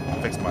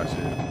fix my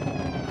shit.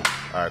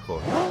 All right,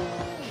 cool.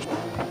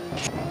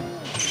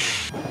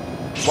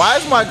 Why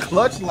is my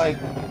clutch like?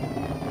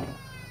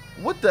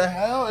 What the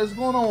hell is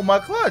going on with my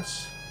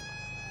clutch?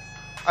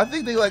 I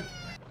think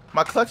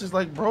my clutch is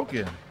like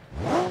broken.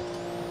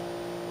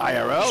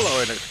 IRL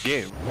or in the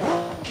game?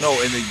 No,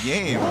 in the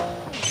game.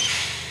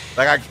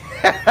 Like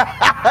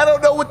I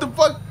don't know what the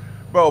fuck,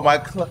 bro. My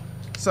clutch.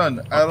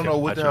 Son, I don't know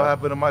what the hell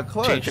happened to my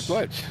clutch. Change the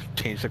clutch.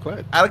 Change the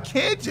clutch. I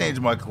can't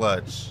change my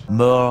clutch.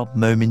 More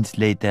moments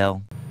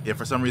later. Yeah,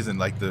 for some reason,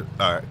 like the.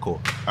 All right,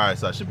 cool. All right,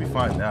 so I should be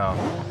fine now.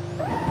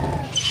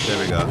 There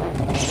we go.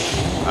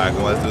 All right,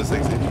 cool. Let's do a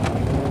 60.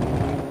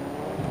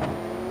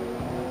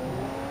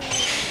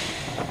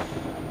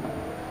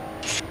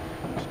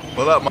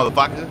 Pull up,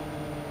 motherfucker.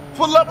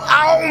 Pull up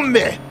on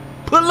me.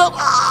 Pull up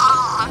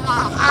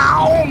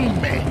on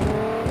me.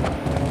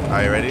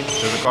 Are you ready?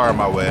 There's a car in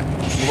my way.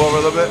 Move over a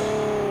little bit.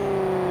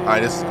 All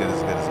right, this is good. This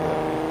is good. This is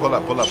good. Pull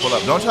up, pull up, pull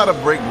up. Don't try to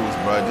brake boost,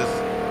 bro. Just.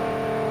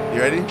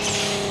 You ready?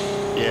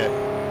 Yeah.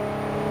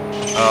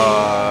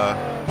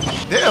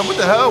 Damn, what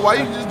the hell? Why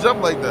you just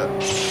jump like that?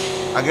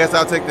 I guess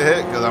I'll take the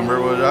hit because I'm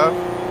rear wheel drive.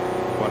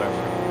 Whatever.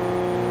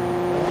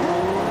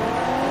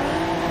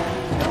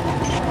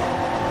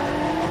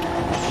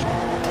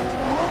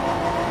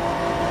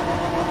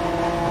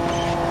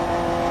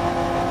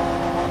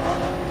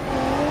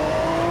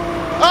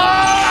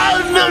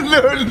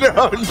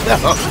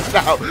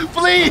 No,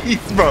 please,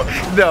 bro.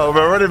 No,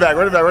 bro, run it back.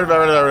 Run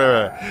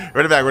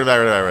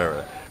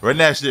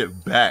that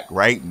shit back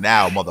right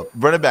now, mother.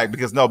 Run it back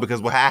because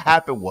what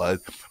happened was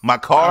my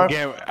car.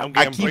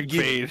 I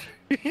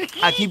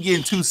keep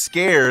getting too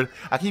scared.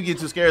 So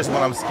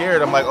when I'm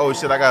scared, I'm like, oh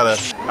shit,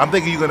 I'm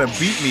thinking you're gonna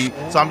beat me.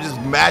 So I'm just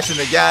mashing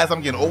the gas.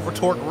 I'm getting over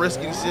torque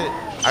risky shit.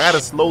 I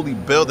gotta slowly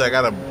build it. You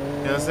know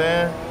what I'm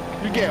saying?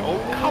 You get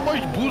how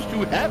much boost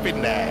you have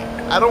in that?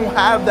 I don't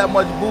have that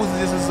much boost.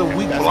 This is a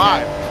weak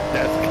block.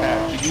 That's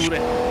cap. You would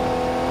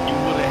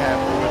have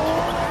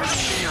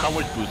how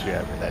much boost you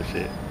have in that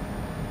shit?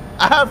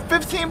 I have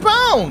 15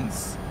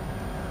 pounds.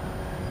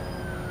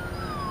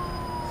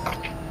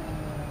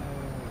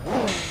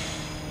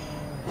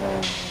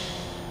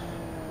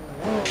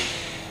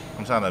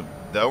 I'm trying to.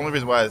 The only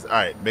reason why is all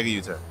right. Make a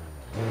U-turn.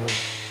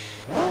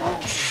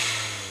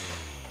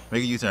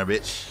 Make a U-turn,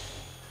 bitch.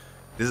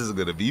 This is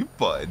gonna be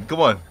fun.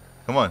 Come on.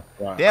 Come on.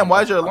 Right. Damn,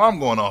 why is your alarm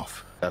going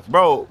off?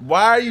 Bro,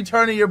 why are you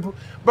turning your...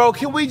 Bro,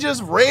 can we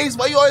just race?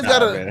 Why you always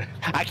gotta... Man.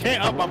 I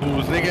can't up my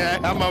booze,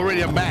 nigga. I'm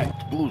already a max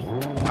booze.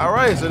 All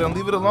right, so then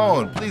leave it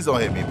alone. Please don't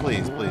hit me.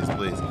 Please, please,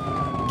 please.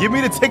 Give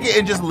me the ticket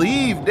and just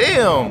leave.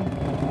 Damn.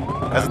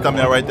 That's a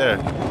thumbnail right there.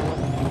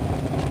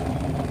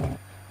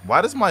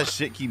 Why does my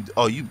shit keep...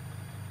 Oh, you...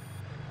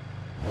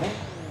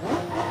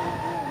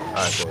 All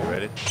right, so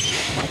ready?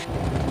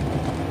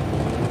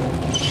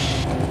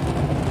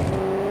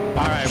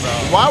 All right, bro.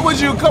 Why would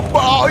you come?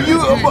 Oh, you!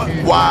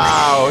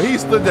 Wow, he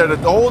stood there the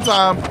whole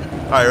time.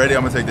 All right, ready?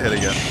 I'm gonna take the hit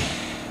again.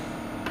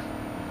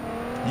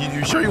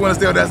 You sure you want to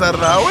stay on that side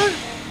of the highway?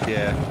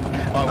 Yeah.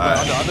 All On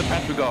right. the other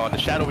path we go. On the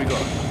shadow we go.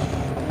 All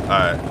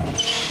right.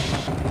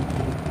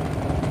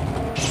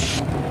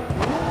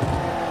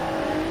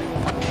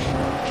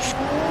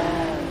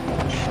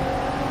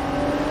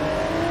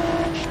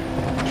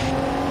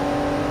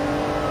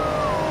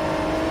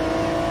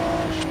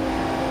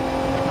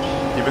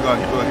 Keep it going.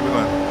 Keep it going. Keep it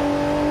going.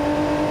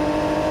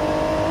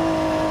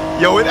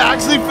 Yo, it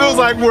actually feels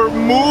like we're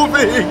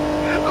moving.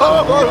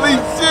 Oh, holy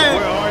shit.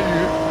 Where are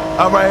you?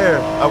 I'm right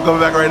here. I'm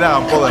coming back right now.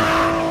 I'm pulling.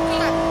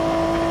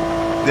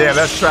 Damn,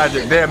 that's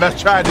tragic. Damn,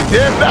 that's tragic.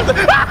 Damn, that's...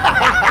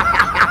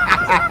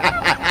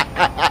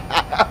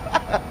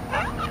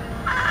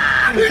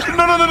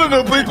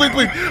 No. Please, please,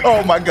 please.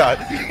 Oh, my God.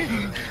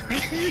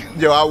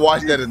 Yo, I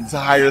watched that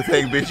entire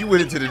thing, bitch. You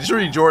went into the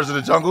tree, George of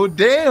the Jungle.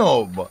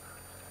 Damn.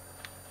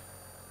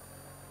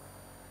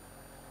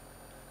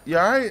 You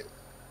all right?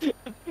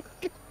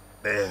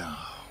 Damn.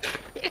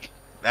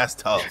 That's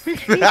tough.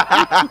 Hold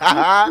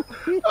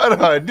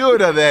on, do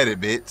another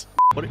edit, bitch.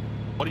 What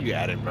are you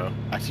adding, bro?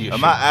 I see your I'm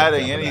shit not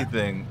adding jumping up and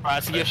anything. down. Bro, I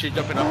see your shit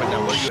jumping up and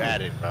down. What are you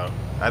adding, bro?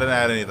 I didn't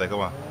add anything. Come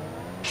on.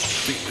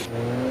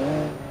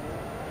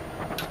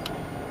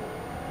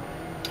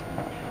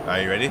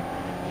 Are you ready?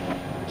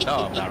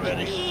 No, I'm not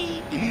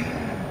ready.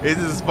 This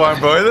is fun,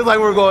 bro. It looks like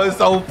we're going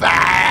so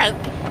fast.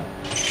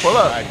 Pull All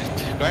up. right,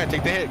 just go ahead,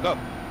 take the hit, go.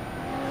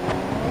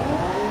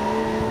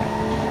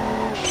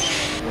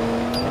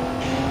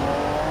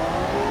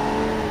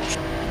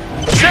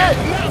 Shit!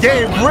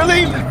 Gabe,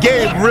 really?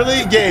 Gabe,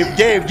 really?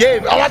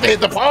 Gabe. I'm about to hit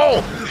the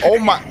pole. Oh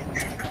my.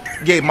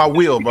 Gabe, my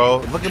wheel, bro.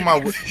 Look at my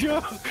wheel.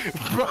 Yo,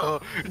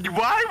 bro,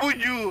 why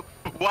would you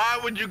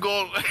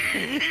go?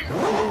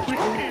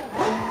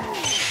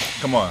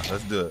 Come on,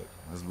 let's do it.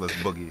 Let's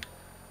boogie.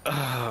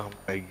 Oh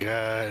my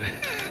God.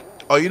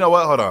 Oh, you know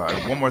what? Hold on.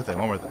 One more thing.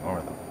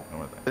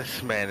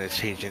 This man is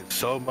changing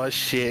so much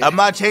shit. I'm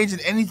not changing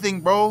anything,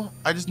 bro.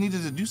 I just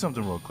needed to do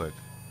something real quick.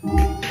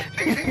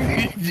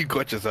 You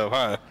caught yourself,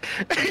 huh?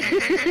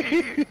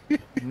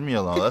 Leave me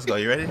alone. Let's go.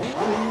 You ready?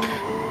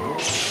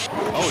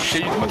 Oh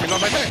shit, you gonna take off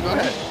my neck? Go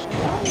ahead.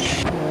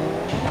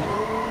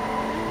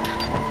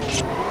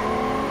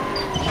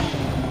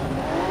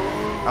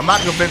 I'm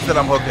not convinced that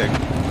I'm hooking.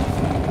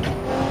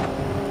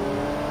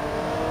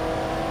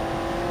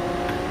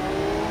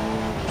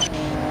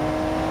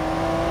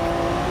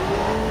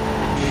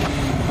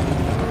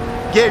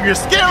 Gabe, you're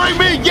scaring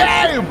me,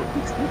 Gabe!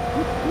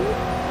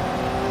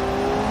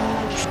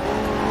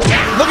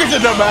 Look at you,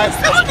 dumbass.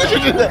 Look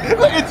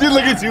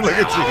at you. See,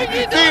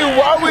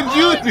 why would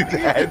you do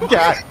that?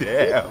 God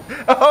damn.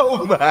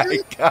 Oh my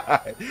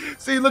God.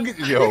 See, look at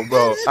you, yo,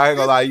 bro. I ain't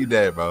gonna lie, you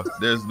dead, bro.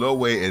 There's no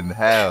way in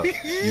hell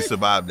you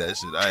survived that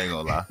shit. I ain't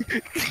gonna lie.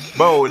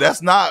 Bro,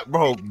 that's not,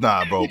 bro.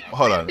 Nah, bro.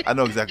 Hold on. I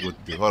know exactly what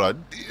to do. Hold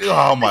on.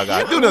 Oh my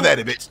God. Do another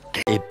edit, bitch.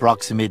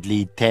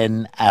 Approximately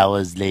 10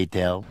 hours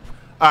later.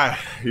 All right,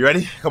 you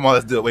ready? Come on,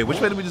 let's do it. Wait, which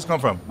way did we just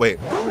come from? Wait,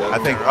 I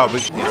think, oh, we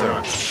can turn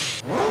around.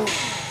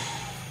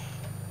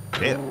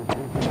 Damn.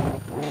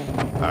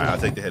 All right, I'll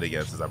take the hit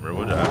again since I'm rear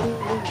wheel drive.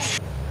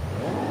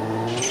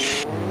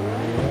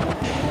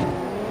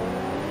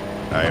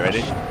 All right,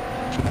 ready?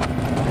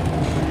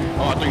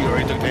 Oh, I thought you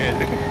already took the hit.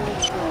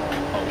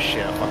 Oh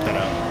shit, I fucked that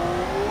up.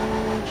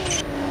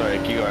 Sorry,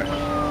 keep going.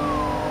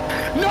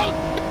 No!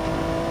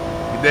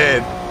 You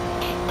did.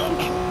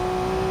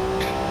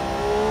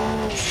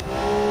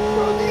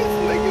 Bro, these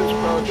niggas,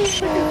 bro,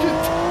 this nigga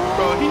just,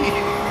 bro, he.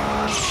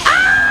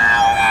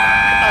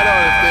 I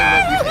don't understand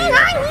what these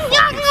niggas are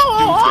fucking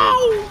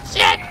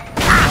stupid. I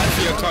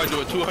see a car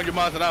doing 200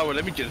 miles an hour.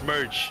 Let me just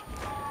merge.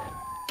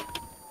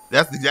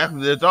 That's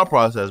exactly their thought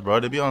process, bro.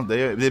 They be on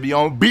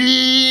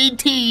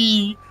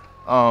BT.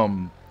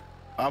 I'm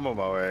on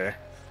my way.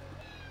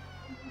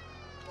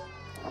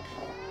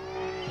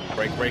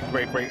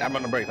 Brake. I'm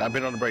on the brakes. I've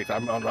been on the brakes.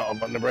 I'm on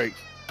the brakes.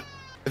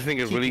 This thing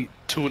is really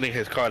tuning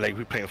his car like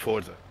we playing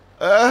Forza.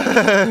 You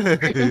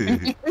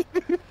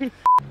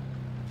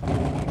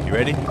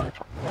ready?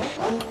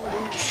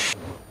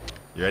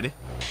 You ready?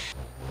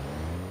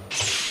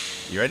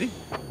 You ready?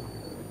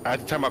 I have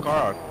to turn my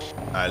car on. All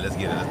right, let's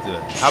get it. Let's do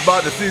it. How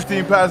about the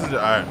 16 passenger?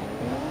 All right.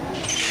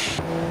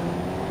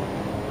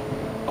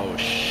 Oh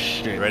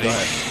shit. Ready? Go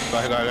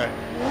ahead.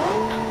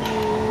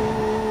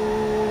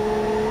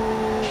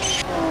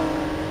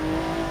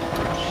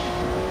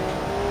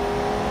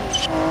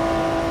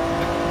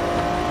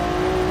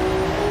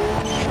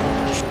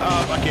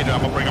 can't do it.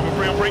 I'm gonna break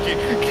it. I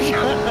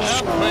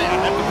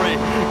have to break.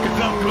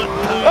 Cause I'm good.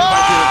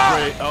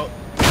 Oh.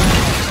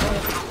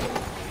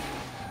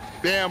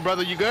 Damn,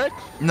 brother, you good?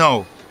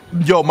 No.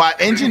 Yo, my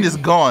engine is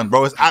gone,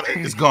 bro. It's out.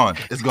 It's gone.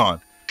 It's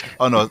gone.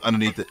 Oh no, it's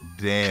underneath it.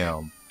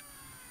 Damn.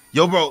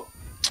 Yo, bro.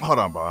 Hold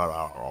on,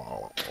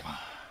 bro.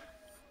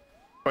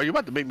 Bro, you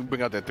about to make me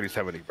bring out that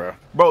 370, bro.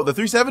 Bro, the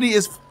 370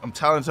 is. I'm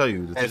trying to tell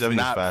you, the It's 370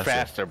 not is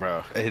faster,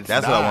 bro. It's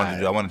That's not. what I want to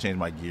do. I want to change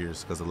my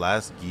gears because the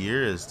last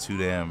gear is too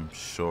damn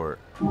short.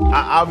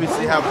 I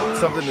obviously have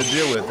something to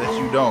deal with that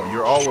you don't.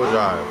 You're all-wheel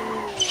drive.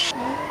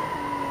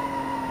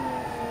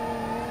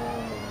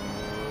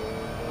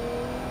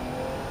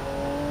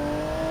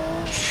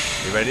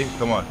 You ready?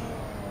 Come on.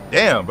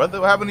 Damn,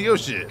 brother, what happened to your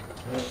shit?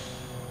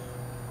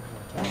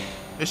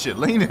 This shit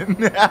leaning.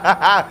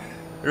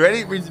 You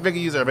ready? Make a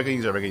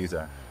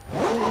user.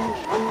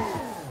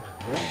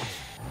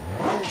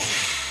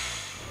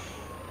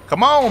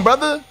 Come on,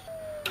 brother.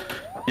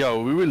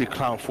 Yo, we really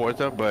clown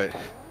Forza, but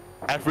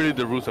that's really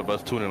the roots of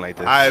us tuning like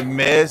this. I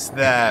miss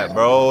that,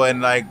 bro,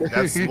 and like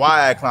that's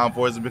why I clown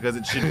Forza, because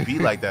it should be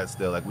like that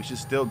still. Like we should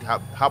still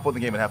hop on the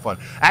game and have fun.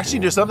 Actually,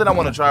 there's something I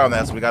want to try on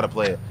that, so we gotta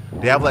play it.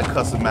 They have like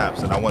custom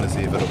maps, and I want to see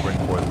if it'll bring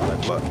Forza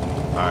back. Look.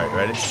 All right,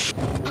 ready?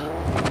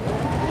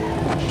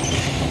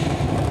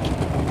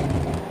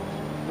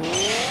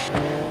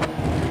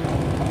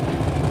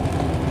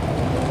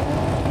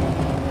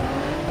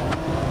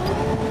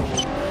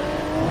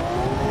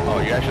 Oh,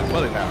 you're actually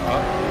pulling now,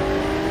 huh?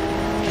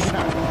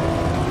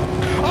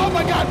 Oh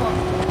my God, bro!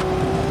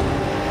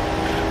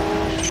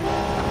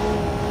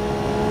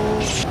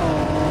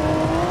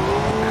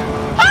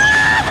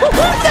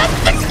 That's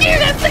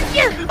sixth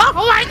gear!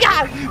 Oh my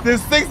God!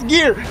 This sixth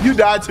gear, you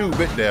died too.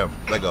 But damn,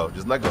 let go.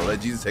 Just let go.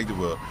 Let Jesus take the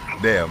wheel.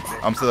 Damn,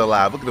 I'm still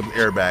alive. Look at those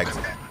airbags,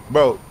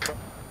 bro.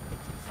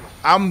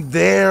 I'm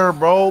there,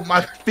 bro.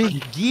 My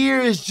fifth gear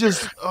is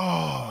just.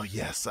 Oh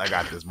yes, I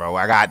got this, bro.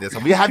 I got this.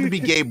 We have to be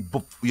Gabe.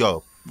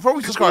 Yo, before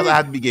we switch cars, I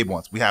have to be Gabe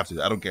once. We have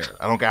to. I don't care.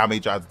 I don't care how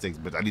many tries it takes,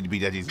 but I need to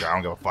beat that Jesus. I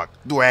don't give a fuck.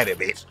 Do at it,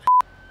 bitch.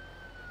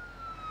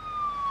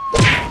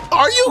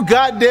 Are you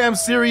goddamn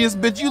serious,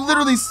 bitch? You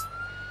literally.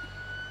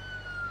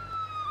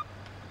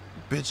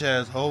 Bitch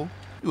asshole.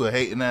 You a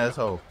hating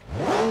asshole.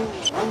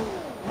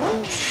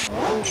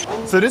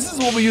 So this is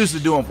what we used to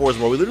do in Forza,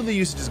 bro. We literally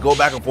used to just go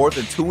back and forth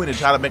and tune and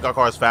try to make our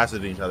cars faster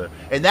than each other.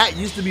 And that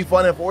used to be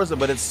fun in Forza,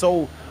 but it's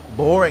so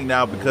boring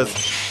now because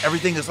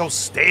everything is so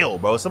stale,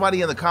 bro.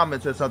 Somebody in the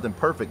comments said something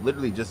perfect,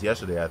 literally just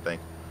yesterday, I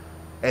think.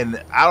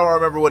 And I don't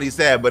remember what he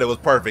said, but it was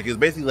perfect. It was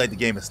basically like the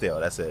game is stale.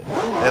 That's it.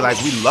 And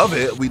like, we love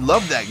it. We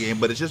love that game,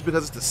 but it's just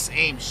because it's the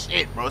same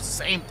shit, bro. It's the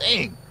same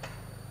thing.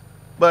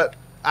 But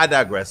I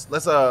digress.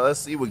 Let's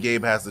see what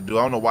Gabe has to do.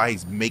 I don't know why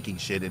he's making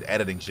shit and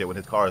editing shit when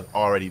his car is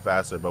already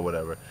faster, but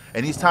whatever.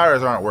 And these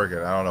tires aren't working.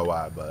 I don't know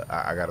why, but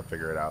I gotta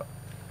figure it out.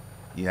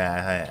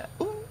 Yeah.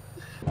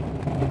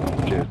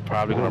 It's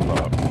probably gonna blow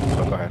up.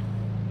 So go ahead.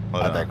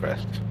 I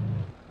digress.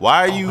 Why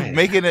are you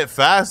making it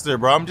faster,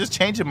 bro? I'm just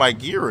changing my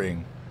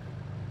gearing.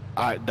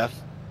 Alright, that's.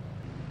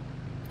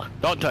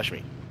 Don't touch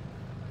me.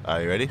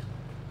 Are you ready?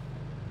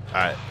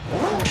 Alright.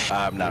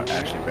 I'm not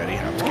actually ready.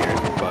 I'm scared,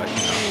 but you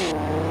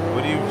know.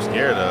 What are you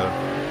scared of?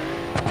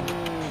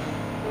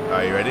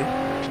 Are you ready?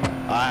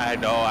 I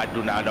know, I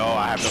do not know.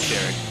 I have no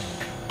steering.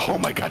 Oh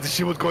my God, this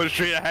shit was going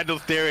straight. I had no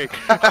steering.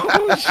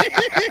 Oh shit.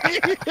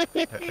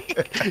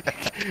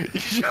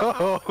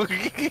 Yo.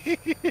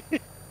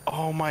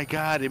 Oh my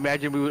God,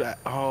 imagine we would.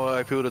 Oh,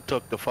 if we would have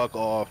took the fuck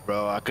off,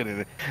 bro. I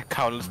couldn't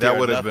count the steering. That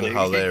would have been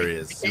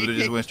hilarious. You would have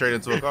just went straight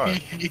into a car.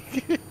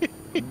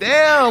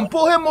 Damn,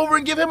 pull him over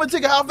and give him a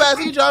ticket. How fast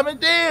he driving?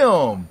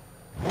 Damn.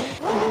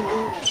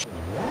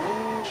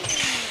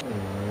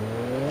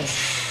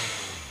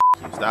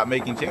 Stop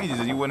making changes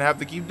and you wouldn't have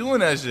to keep doing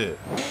that shit.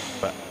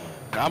 But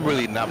I'm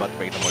really not about to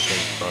make no more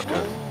changes, bro,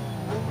 because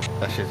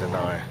that shit's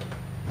annoying.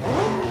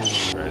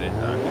 Ready?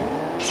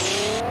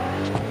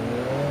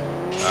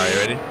 Alright, you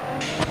ready?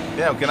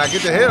 Damn, can I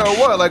get the hit or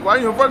what? Like, why are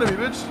you in front of me,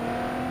 bitch?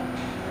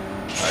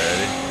 Alright,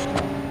 ready?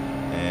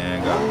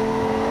 And go.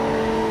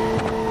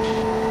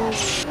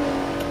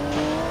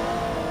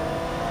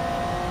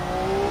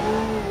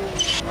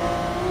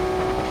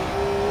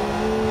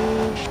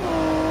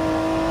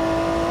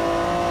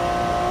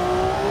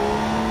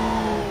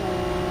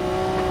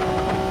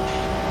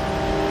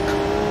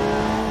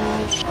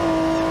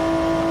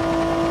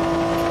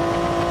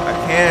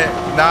 Can't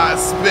not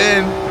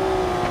spin.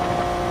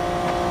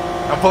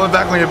 I'm pulling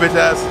back on your bitch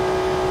ass.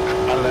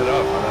 I let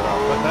up.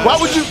 Why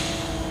would you?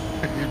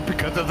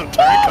 Because of the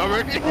tire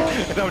cover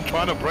and I'm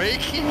trying to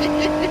brake.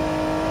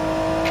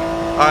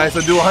 Alright,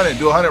 so do 100.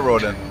 Do 100 roll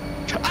then.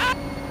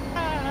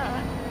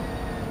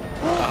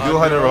 Do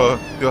 100 roll.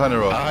 Do 100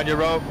 roll. 100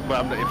 roll?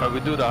 But if I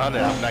would do the 100,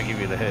 I'm not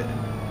giving you the hit.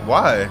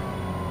 Why?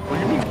 What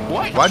do you mean?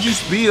 What? Why'd you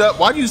speed up?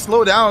 Why'd you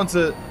slow down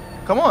to?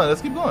 Come on,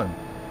 let's keep going.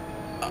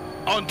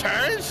 On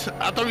turns?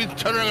 I thought we were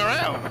turning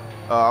around.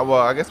 Well,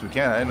 I guess we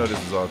can. I didn't know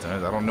this was all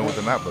turns. I don't know what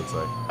the map looks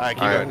like. All right,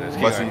 keep going.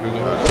 Keep Bussy. going.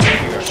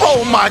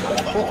 Oh my!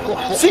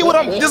 See what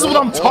I'm? This is what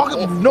I'm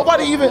talking.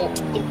 Nobody even.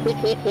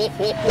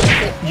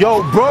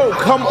 Yo, bro,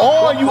 come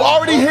on! You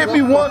already hit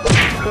me once.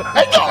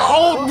 Hey,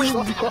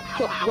 oh.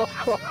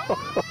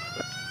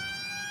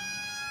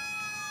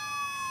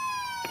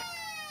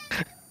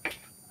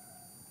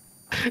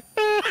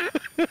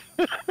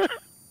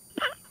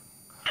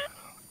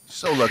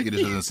 So lucky this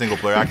isn't single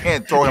player. I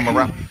can't throw him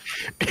around.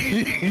 I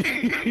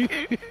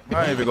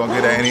ain't even gonna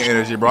get any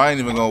energy, bro. I ain't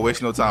even gonna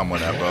waste no time on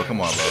that, bro.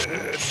 Come on, bro.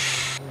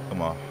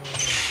 Come on.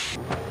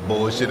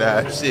 Bullshit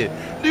ass shit.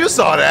 You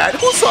saw that?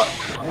 Who saw?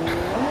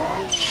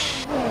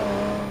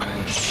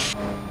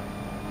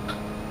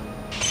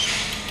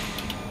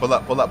 Pull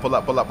up, pull up, pull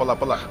up, pull up, pull up,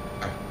 pull up.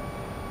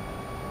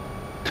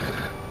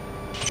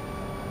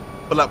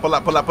 Pull up, pull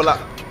up, pull up, pull up.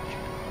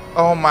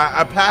 Oh my,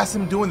 I passed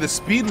him doing the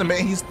speed limit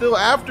and he's still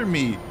after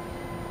me.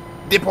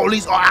 The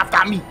police are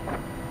after me.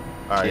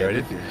 All right, you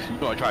ready? You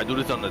gonna try to do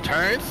this on the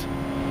turns?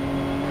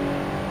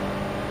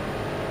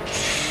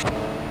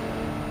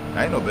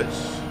 I ain't no bitch.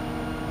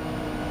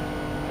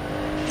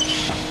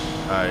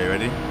 All right, you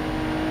ready?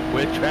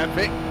 With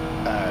traffic?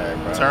 Alright,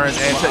 bro. Turns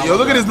and yo,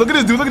 look at this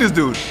dude, look at this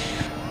dude.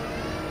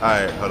 All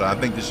right, hold on, I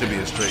think this should be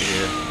a straight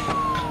here.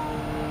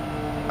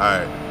 All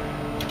right.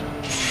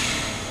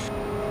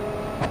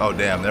 Oh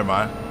damn, never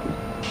mind.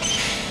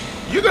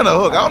 You're gonna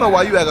hook. I don't know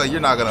why you act like you're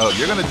not gonna hook.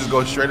 You're gonna just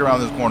go straight around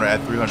this corner at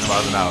 300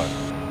 miles an hour.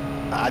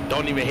 I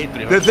don't even hit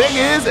 300. The thing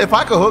is, if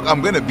I could hook,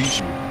 I'm gonna beat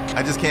you.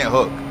 I just can't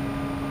hook.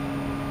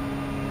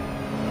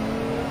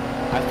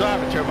 I still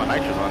haven't turned my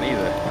nitrous on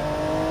either.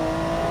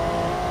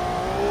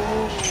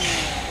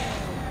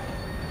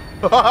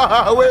 wait.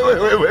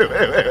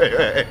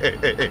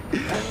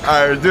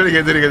 All right, do it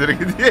again.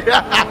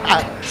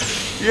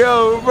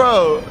 Yo,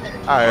 bro.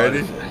 All right,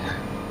 ready?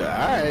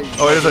 Alright.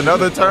 Oh, there's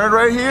another turn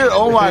right here?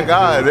 Oh my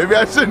god. Maybe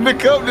I shouldn't have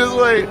come this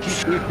way.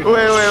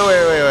 Wait.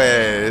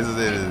 This is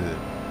it.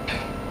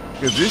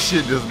 Because this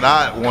shit does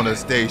not want to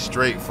stay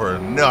straight for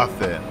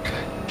nothing.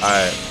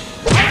 Alright.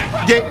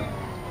 Get.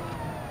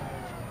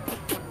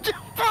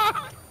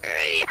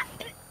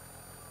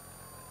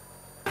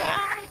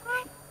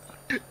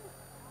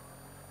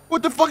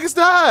 What the fuck is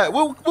that?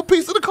 What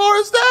piece of the car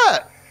is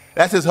that?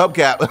 That's his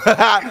hubcap.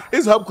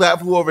 His hubcap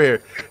flew over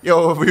here.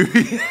 Yo,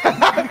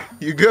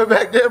 you good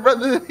back there,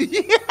 brother?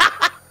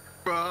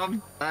 Bro, I'm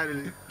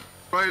excited.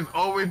 Bro, it's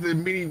always the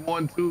mini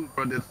 1-2,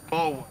 bro, the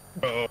small one,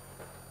 bro.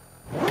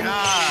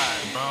 God,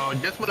 bro,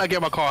 just when I get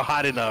my car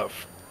hot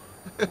enough.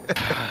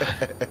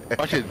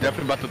 My shit's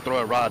definitely about to throw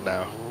a rod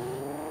now.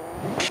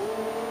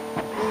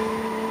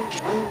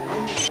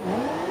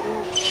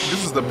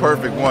 This is the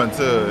perfect one,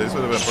 too. This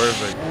would have been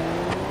perfect.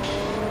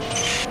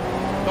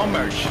 Don't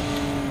merge.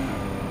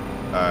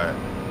 Alright.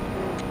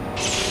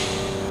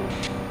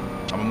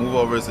 I'm gonna move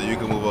over so you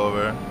can move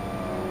over.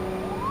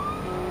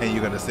 And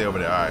you're gonna stay over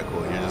there. Alright,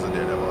 cool. You're just a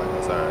daredevil like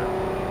this. Alright.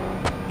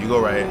 You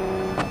go right.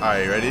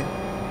 Alright, you ready?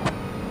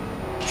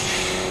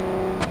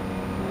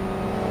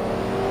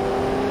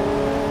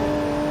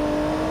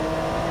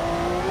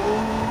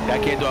 I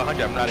can't do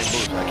 100. I'm not in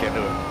boost. I can't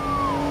do it.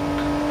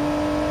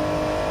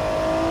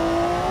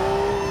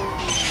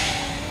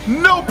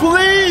 No,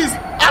 please!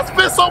 I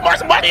spent so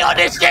much money on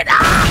this shit!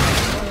 Ah!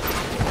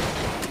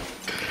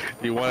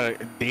 You wanna?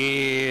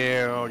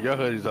 Damn, your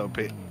hoodie's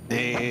open.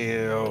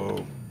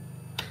 Damn.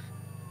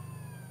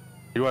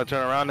 You wanna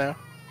turn around now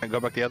and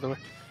go back the other way?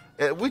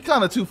 Yeah, we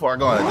kind of too far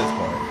gone at this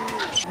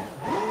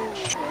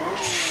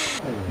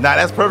point. Nah,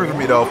 that's perfect for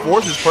me though.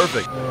 4th is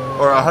perfect,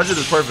 or 100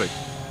 is perfect.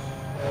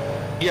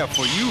 Yeah,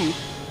 for you.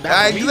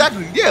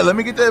 Exactly. Yeah, let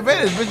me get the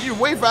advantage. But you're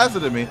way faster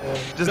than me.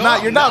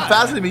 You're not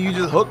faster than me. You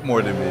just hook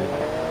more than me.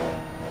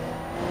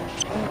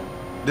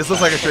 This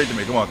looks like a straight to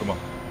me. Come on.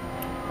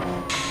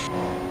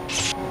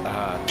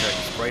 Turn the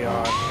spray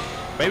on.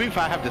 Maybe if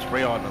I have the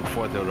spray on the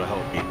 4th, it'll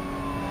help me.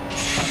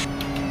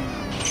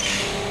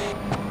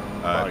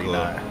 Alright, cool.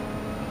 Not.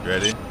 You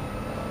ready?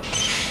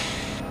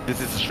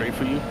 This is straight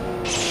for you?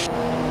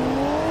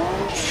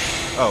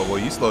 Oh, well,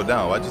 you slowed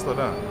down. Why'd you slow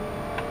down?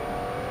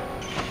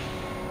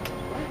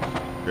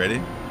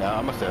 Ready? No,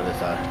 I'm gonna stay on this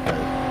side.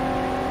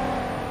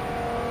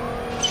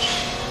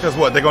 Guess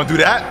what? They're gonna do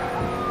that?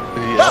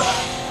 Yeah.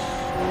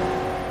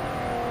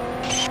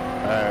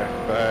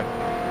 Alright.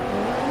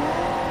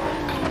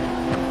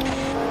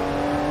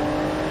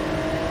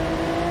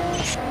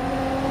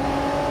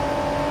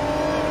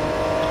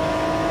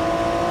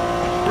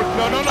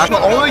 No, I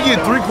can only get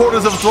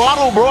 3/4 of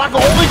throttle, bro. I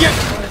can only get.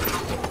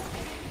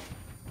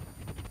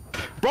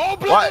 Bro,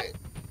 Why?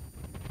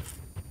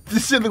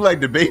 This shit look like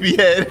the baby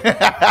head,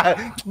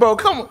 bro.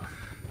 Come on.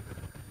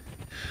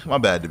 My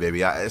bad, the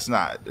baby. It's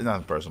not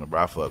personal,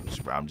 bro. I fuck with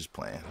you, bro. I'm just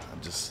playing.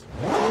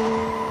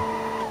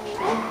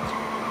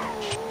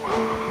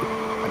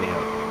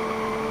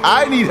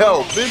 I need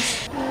help,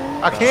 bitch.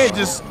 I can't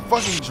just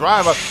fucking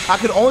drive. I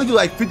can only do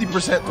like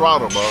 50%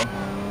 throttle, bro.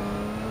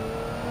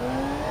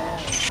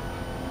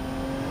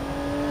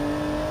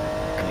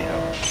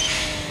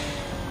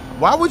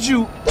 Why would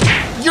you?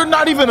 You're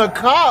not even a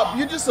cop.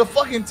 You're just a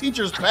fucking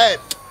teacher's pet.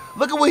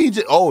 Look at what he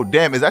just. Oh,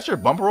 damn. Is that your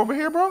bumper over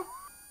here, bro?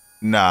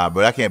 Nah,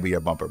 bro. That can't be your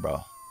bumper,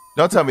 bro.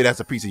 Don't tell me that's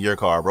a piece of your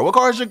car, bro. What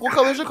color is your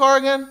car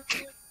again?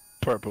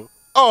 Purple.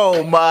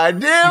 Oh, my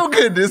damn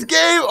goodness.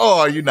 Game.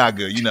 Oh, you're not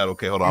good. You're not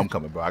okay. Hold on. I'm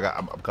coming, bro.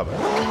 I'm coming.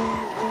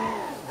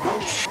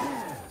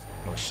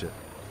 Oh, shit.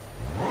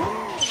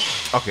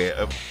 Okay.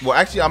 Well,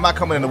 actually, I'm not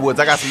coming in the woods.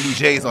 I got some new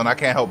J's on. I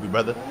can't help you,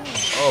 brother.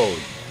 Oh,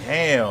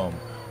 damn.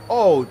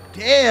 Oh,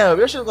 damn.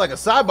 Your shit looks like a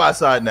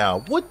side-by-side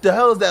now. What the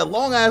hell is that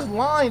long-ass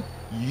line?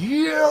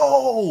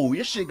 Yo,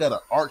 your shit got an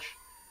arch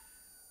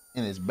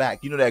in his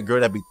back. You know that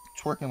girl that be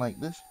twerking like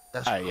this?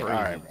 That's crazy. All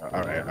right.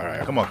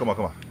 Come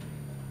on.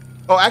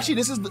 Oh, actually,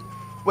 this is the...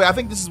 Wait, I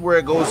think this is where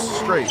it goes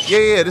straight.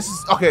 Yeah, this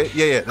is... Okay,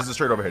 yeah, this is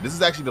straight over here. This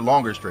is actually the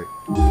longer straight.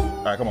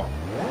 All right, come on.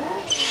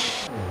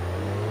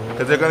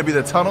 Because there's going to be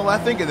the tunnel, I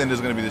think, and then there's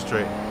going to be the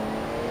straight.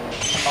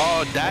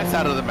 Oh, that's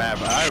out of the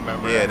map. I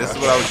remember. Yeah, this is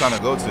what I was trying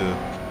to go to.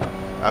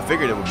 I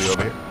figured it would be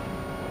over here.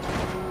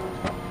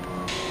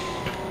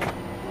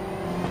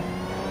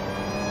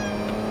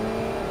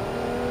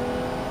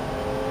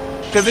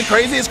 Cause it's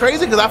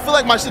crazy because I feel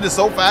like my shit is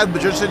so fast,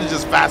 but your shit is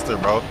just faster,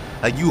 bro.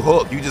 Like you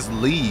hook, you just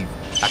leave.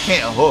 I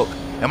can't hook.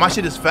 And my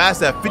shit is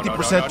fast at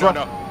 50%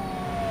 drop.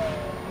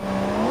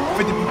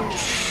 50.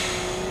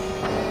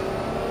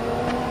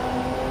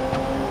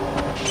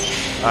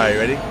 Alright,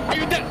 ready?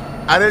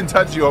 I didn't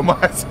touch you on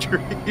my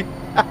screen.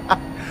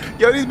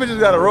 Yo, these bitches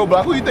got a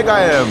roadblock. Who you think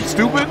I am?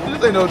 Stupid?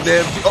 This ain't no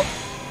damn. Oh,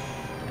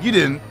 you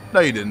didn't. No,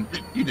 you didn't.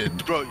 You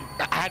didn't. Bro,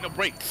 I had no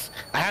brakes.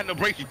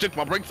 You took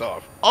my brakes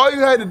off. All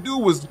you had to do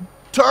was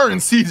turn,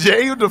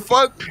 CJ. What the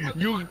fuck?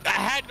 I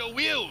had no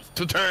wheels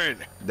to turn.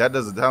 That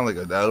doesn't sound like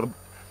a...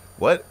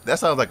 What? That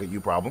sounds like a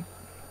you problem.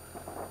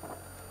 All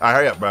right,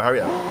 hurry up, bro.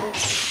 Hurry up.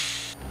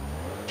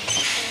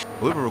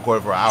 We've been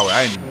recording for an hour.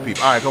 I ain't even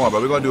peep. All right, come on, bro.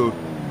 We're going to do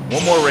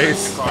one more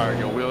race.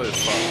 Your wheel is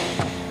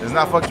fucked. It's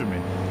not fucked for me.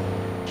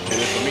 It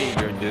is for me.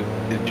 You're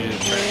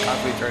just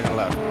constantly turning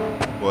left.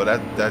 Well,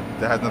 that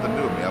has nothing to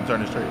do with me. I'm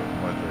turning straight. All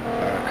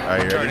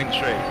right, you ready? Turning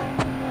straight.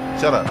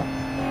 Shut up.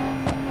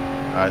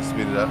 All right,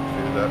 speed it up.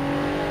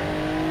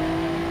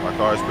 My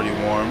car is pretty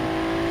warm.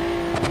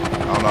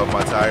 I don't know if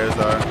my tires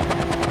are.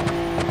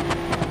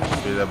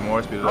 Speed it up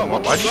more.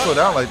 Why'd you slow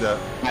down like that?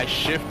 I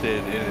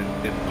shifted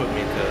and it put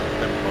me to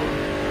limp mode.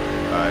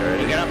 All right,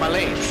 ready? Get out my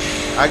lane.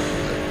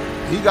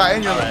 He got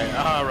in your lane.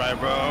 All right,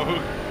 bro.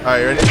 All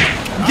right, ready?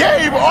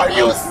 Gabe, are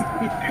you?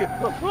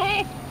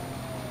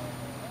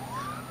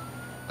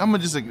 I'm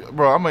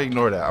gonna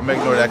ignore that.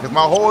 Because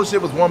my whole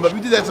shit was warm up.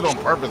 We did that shit on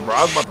purpose, bro.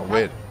 I was about to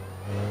win.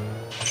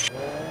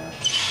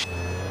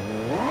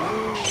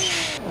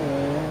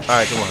 All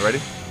right, come on, ready?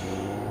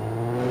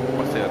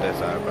 What's the other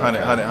side, bro?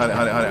 100.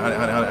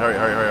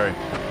 Hurry.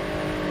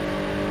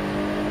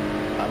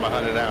 I'm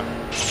 100 out.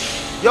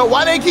 Yo,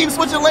 why they keep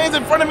switching lanes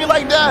in front of me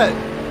like that?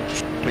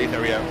 Please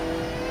hurry up.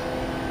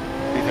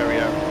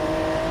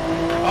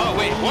 Oh,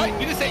 wait, what?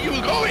 You just said you was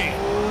going.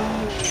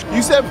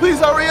 You said please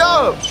hurry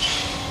up.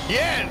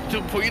 Yeah,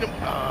 for you to...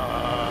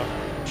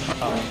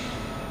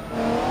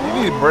 You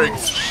need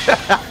brakes.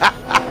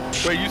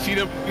 Wait, you see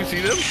them?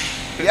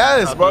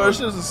 Yes, bro, this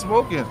shit is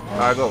smoking. All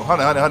right, go.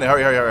 Honey,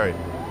 hurry.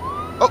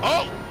 Oh.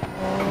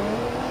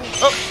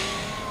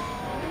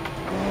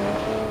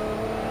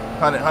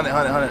 Honey.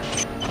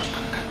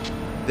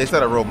 They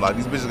set a roadblock.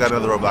 These bitches got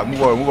another roadblock.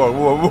 Move on.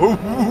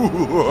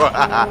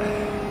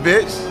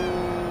 Bitch.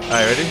 All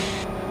right, ready?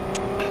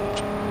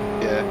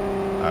 Yeah.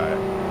 All right.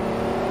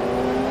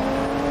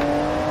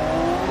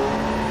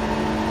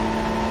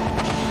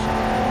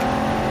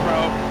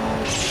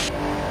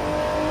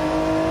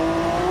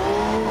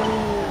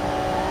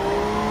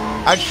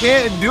 I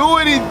can't do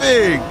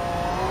anything.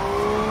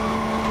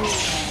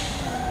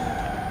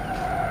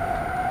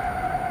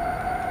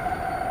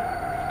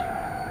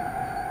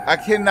 I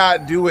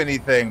cannot do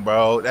anything,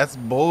 bro. That's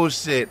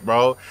bullshit,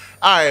 bro.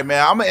 All right,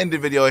 man. I'm going to end the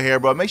video here,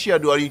 bro. Make sure y'all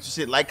do all YouTube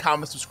shit. Like,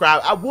 comment,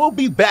 subscribe. I will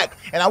be back,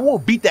 and I will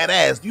beat that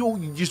ass. You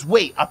just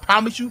wait. I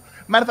promise you.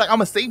 Matter of fact, I'm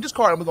going to save this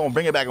card, and we're going to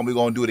bring it back, and we're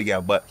going to do it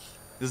again. But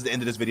this is the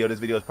end of this video. This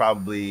video is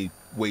probably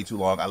way too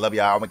long. I love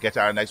y'all. I'm going to catch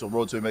y'all on the next one.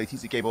 Road to a million.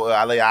 TC Cable.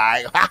 I love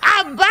y'all.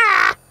 Bye.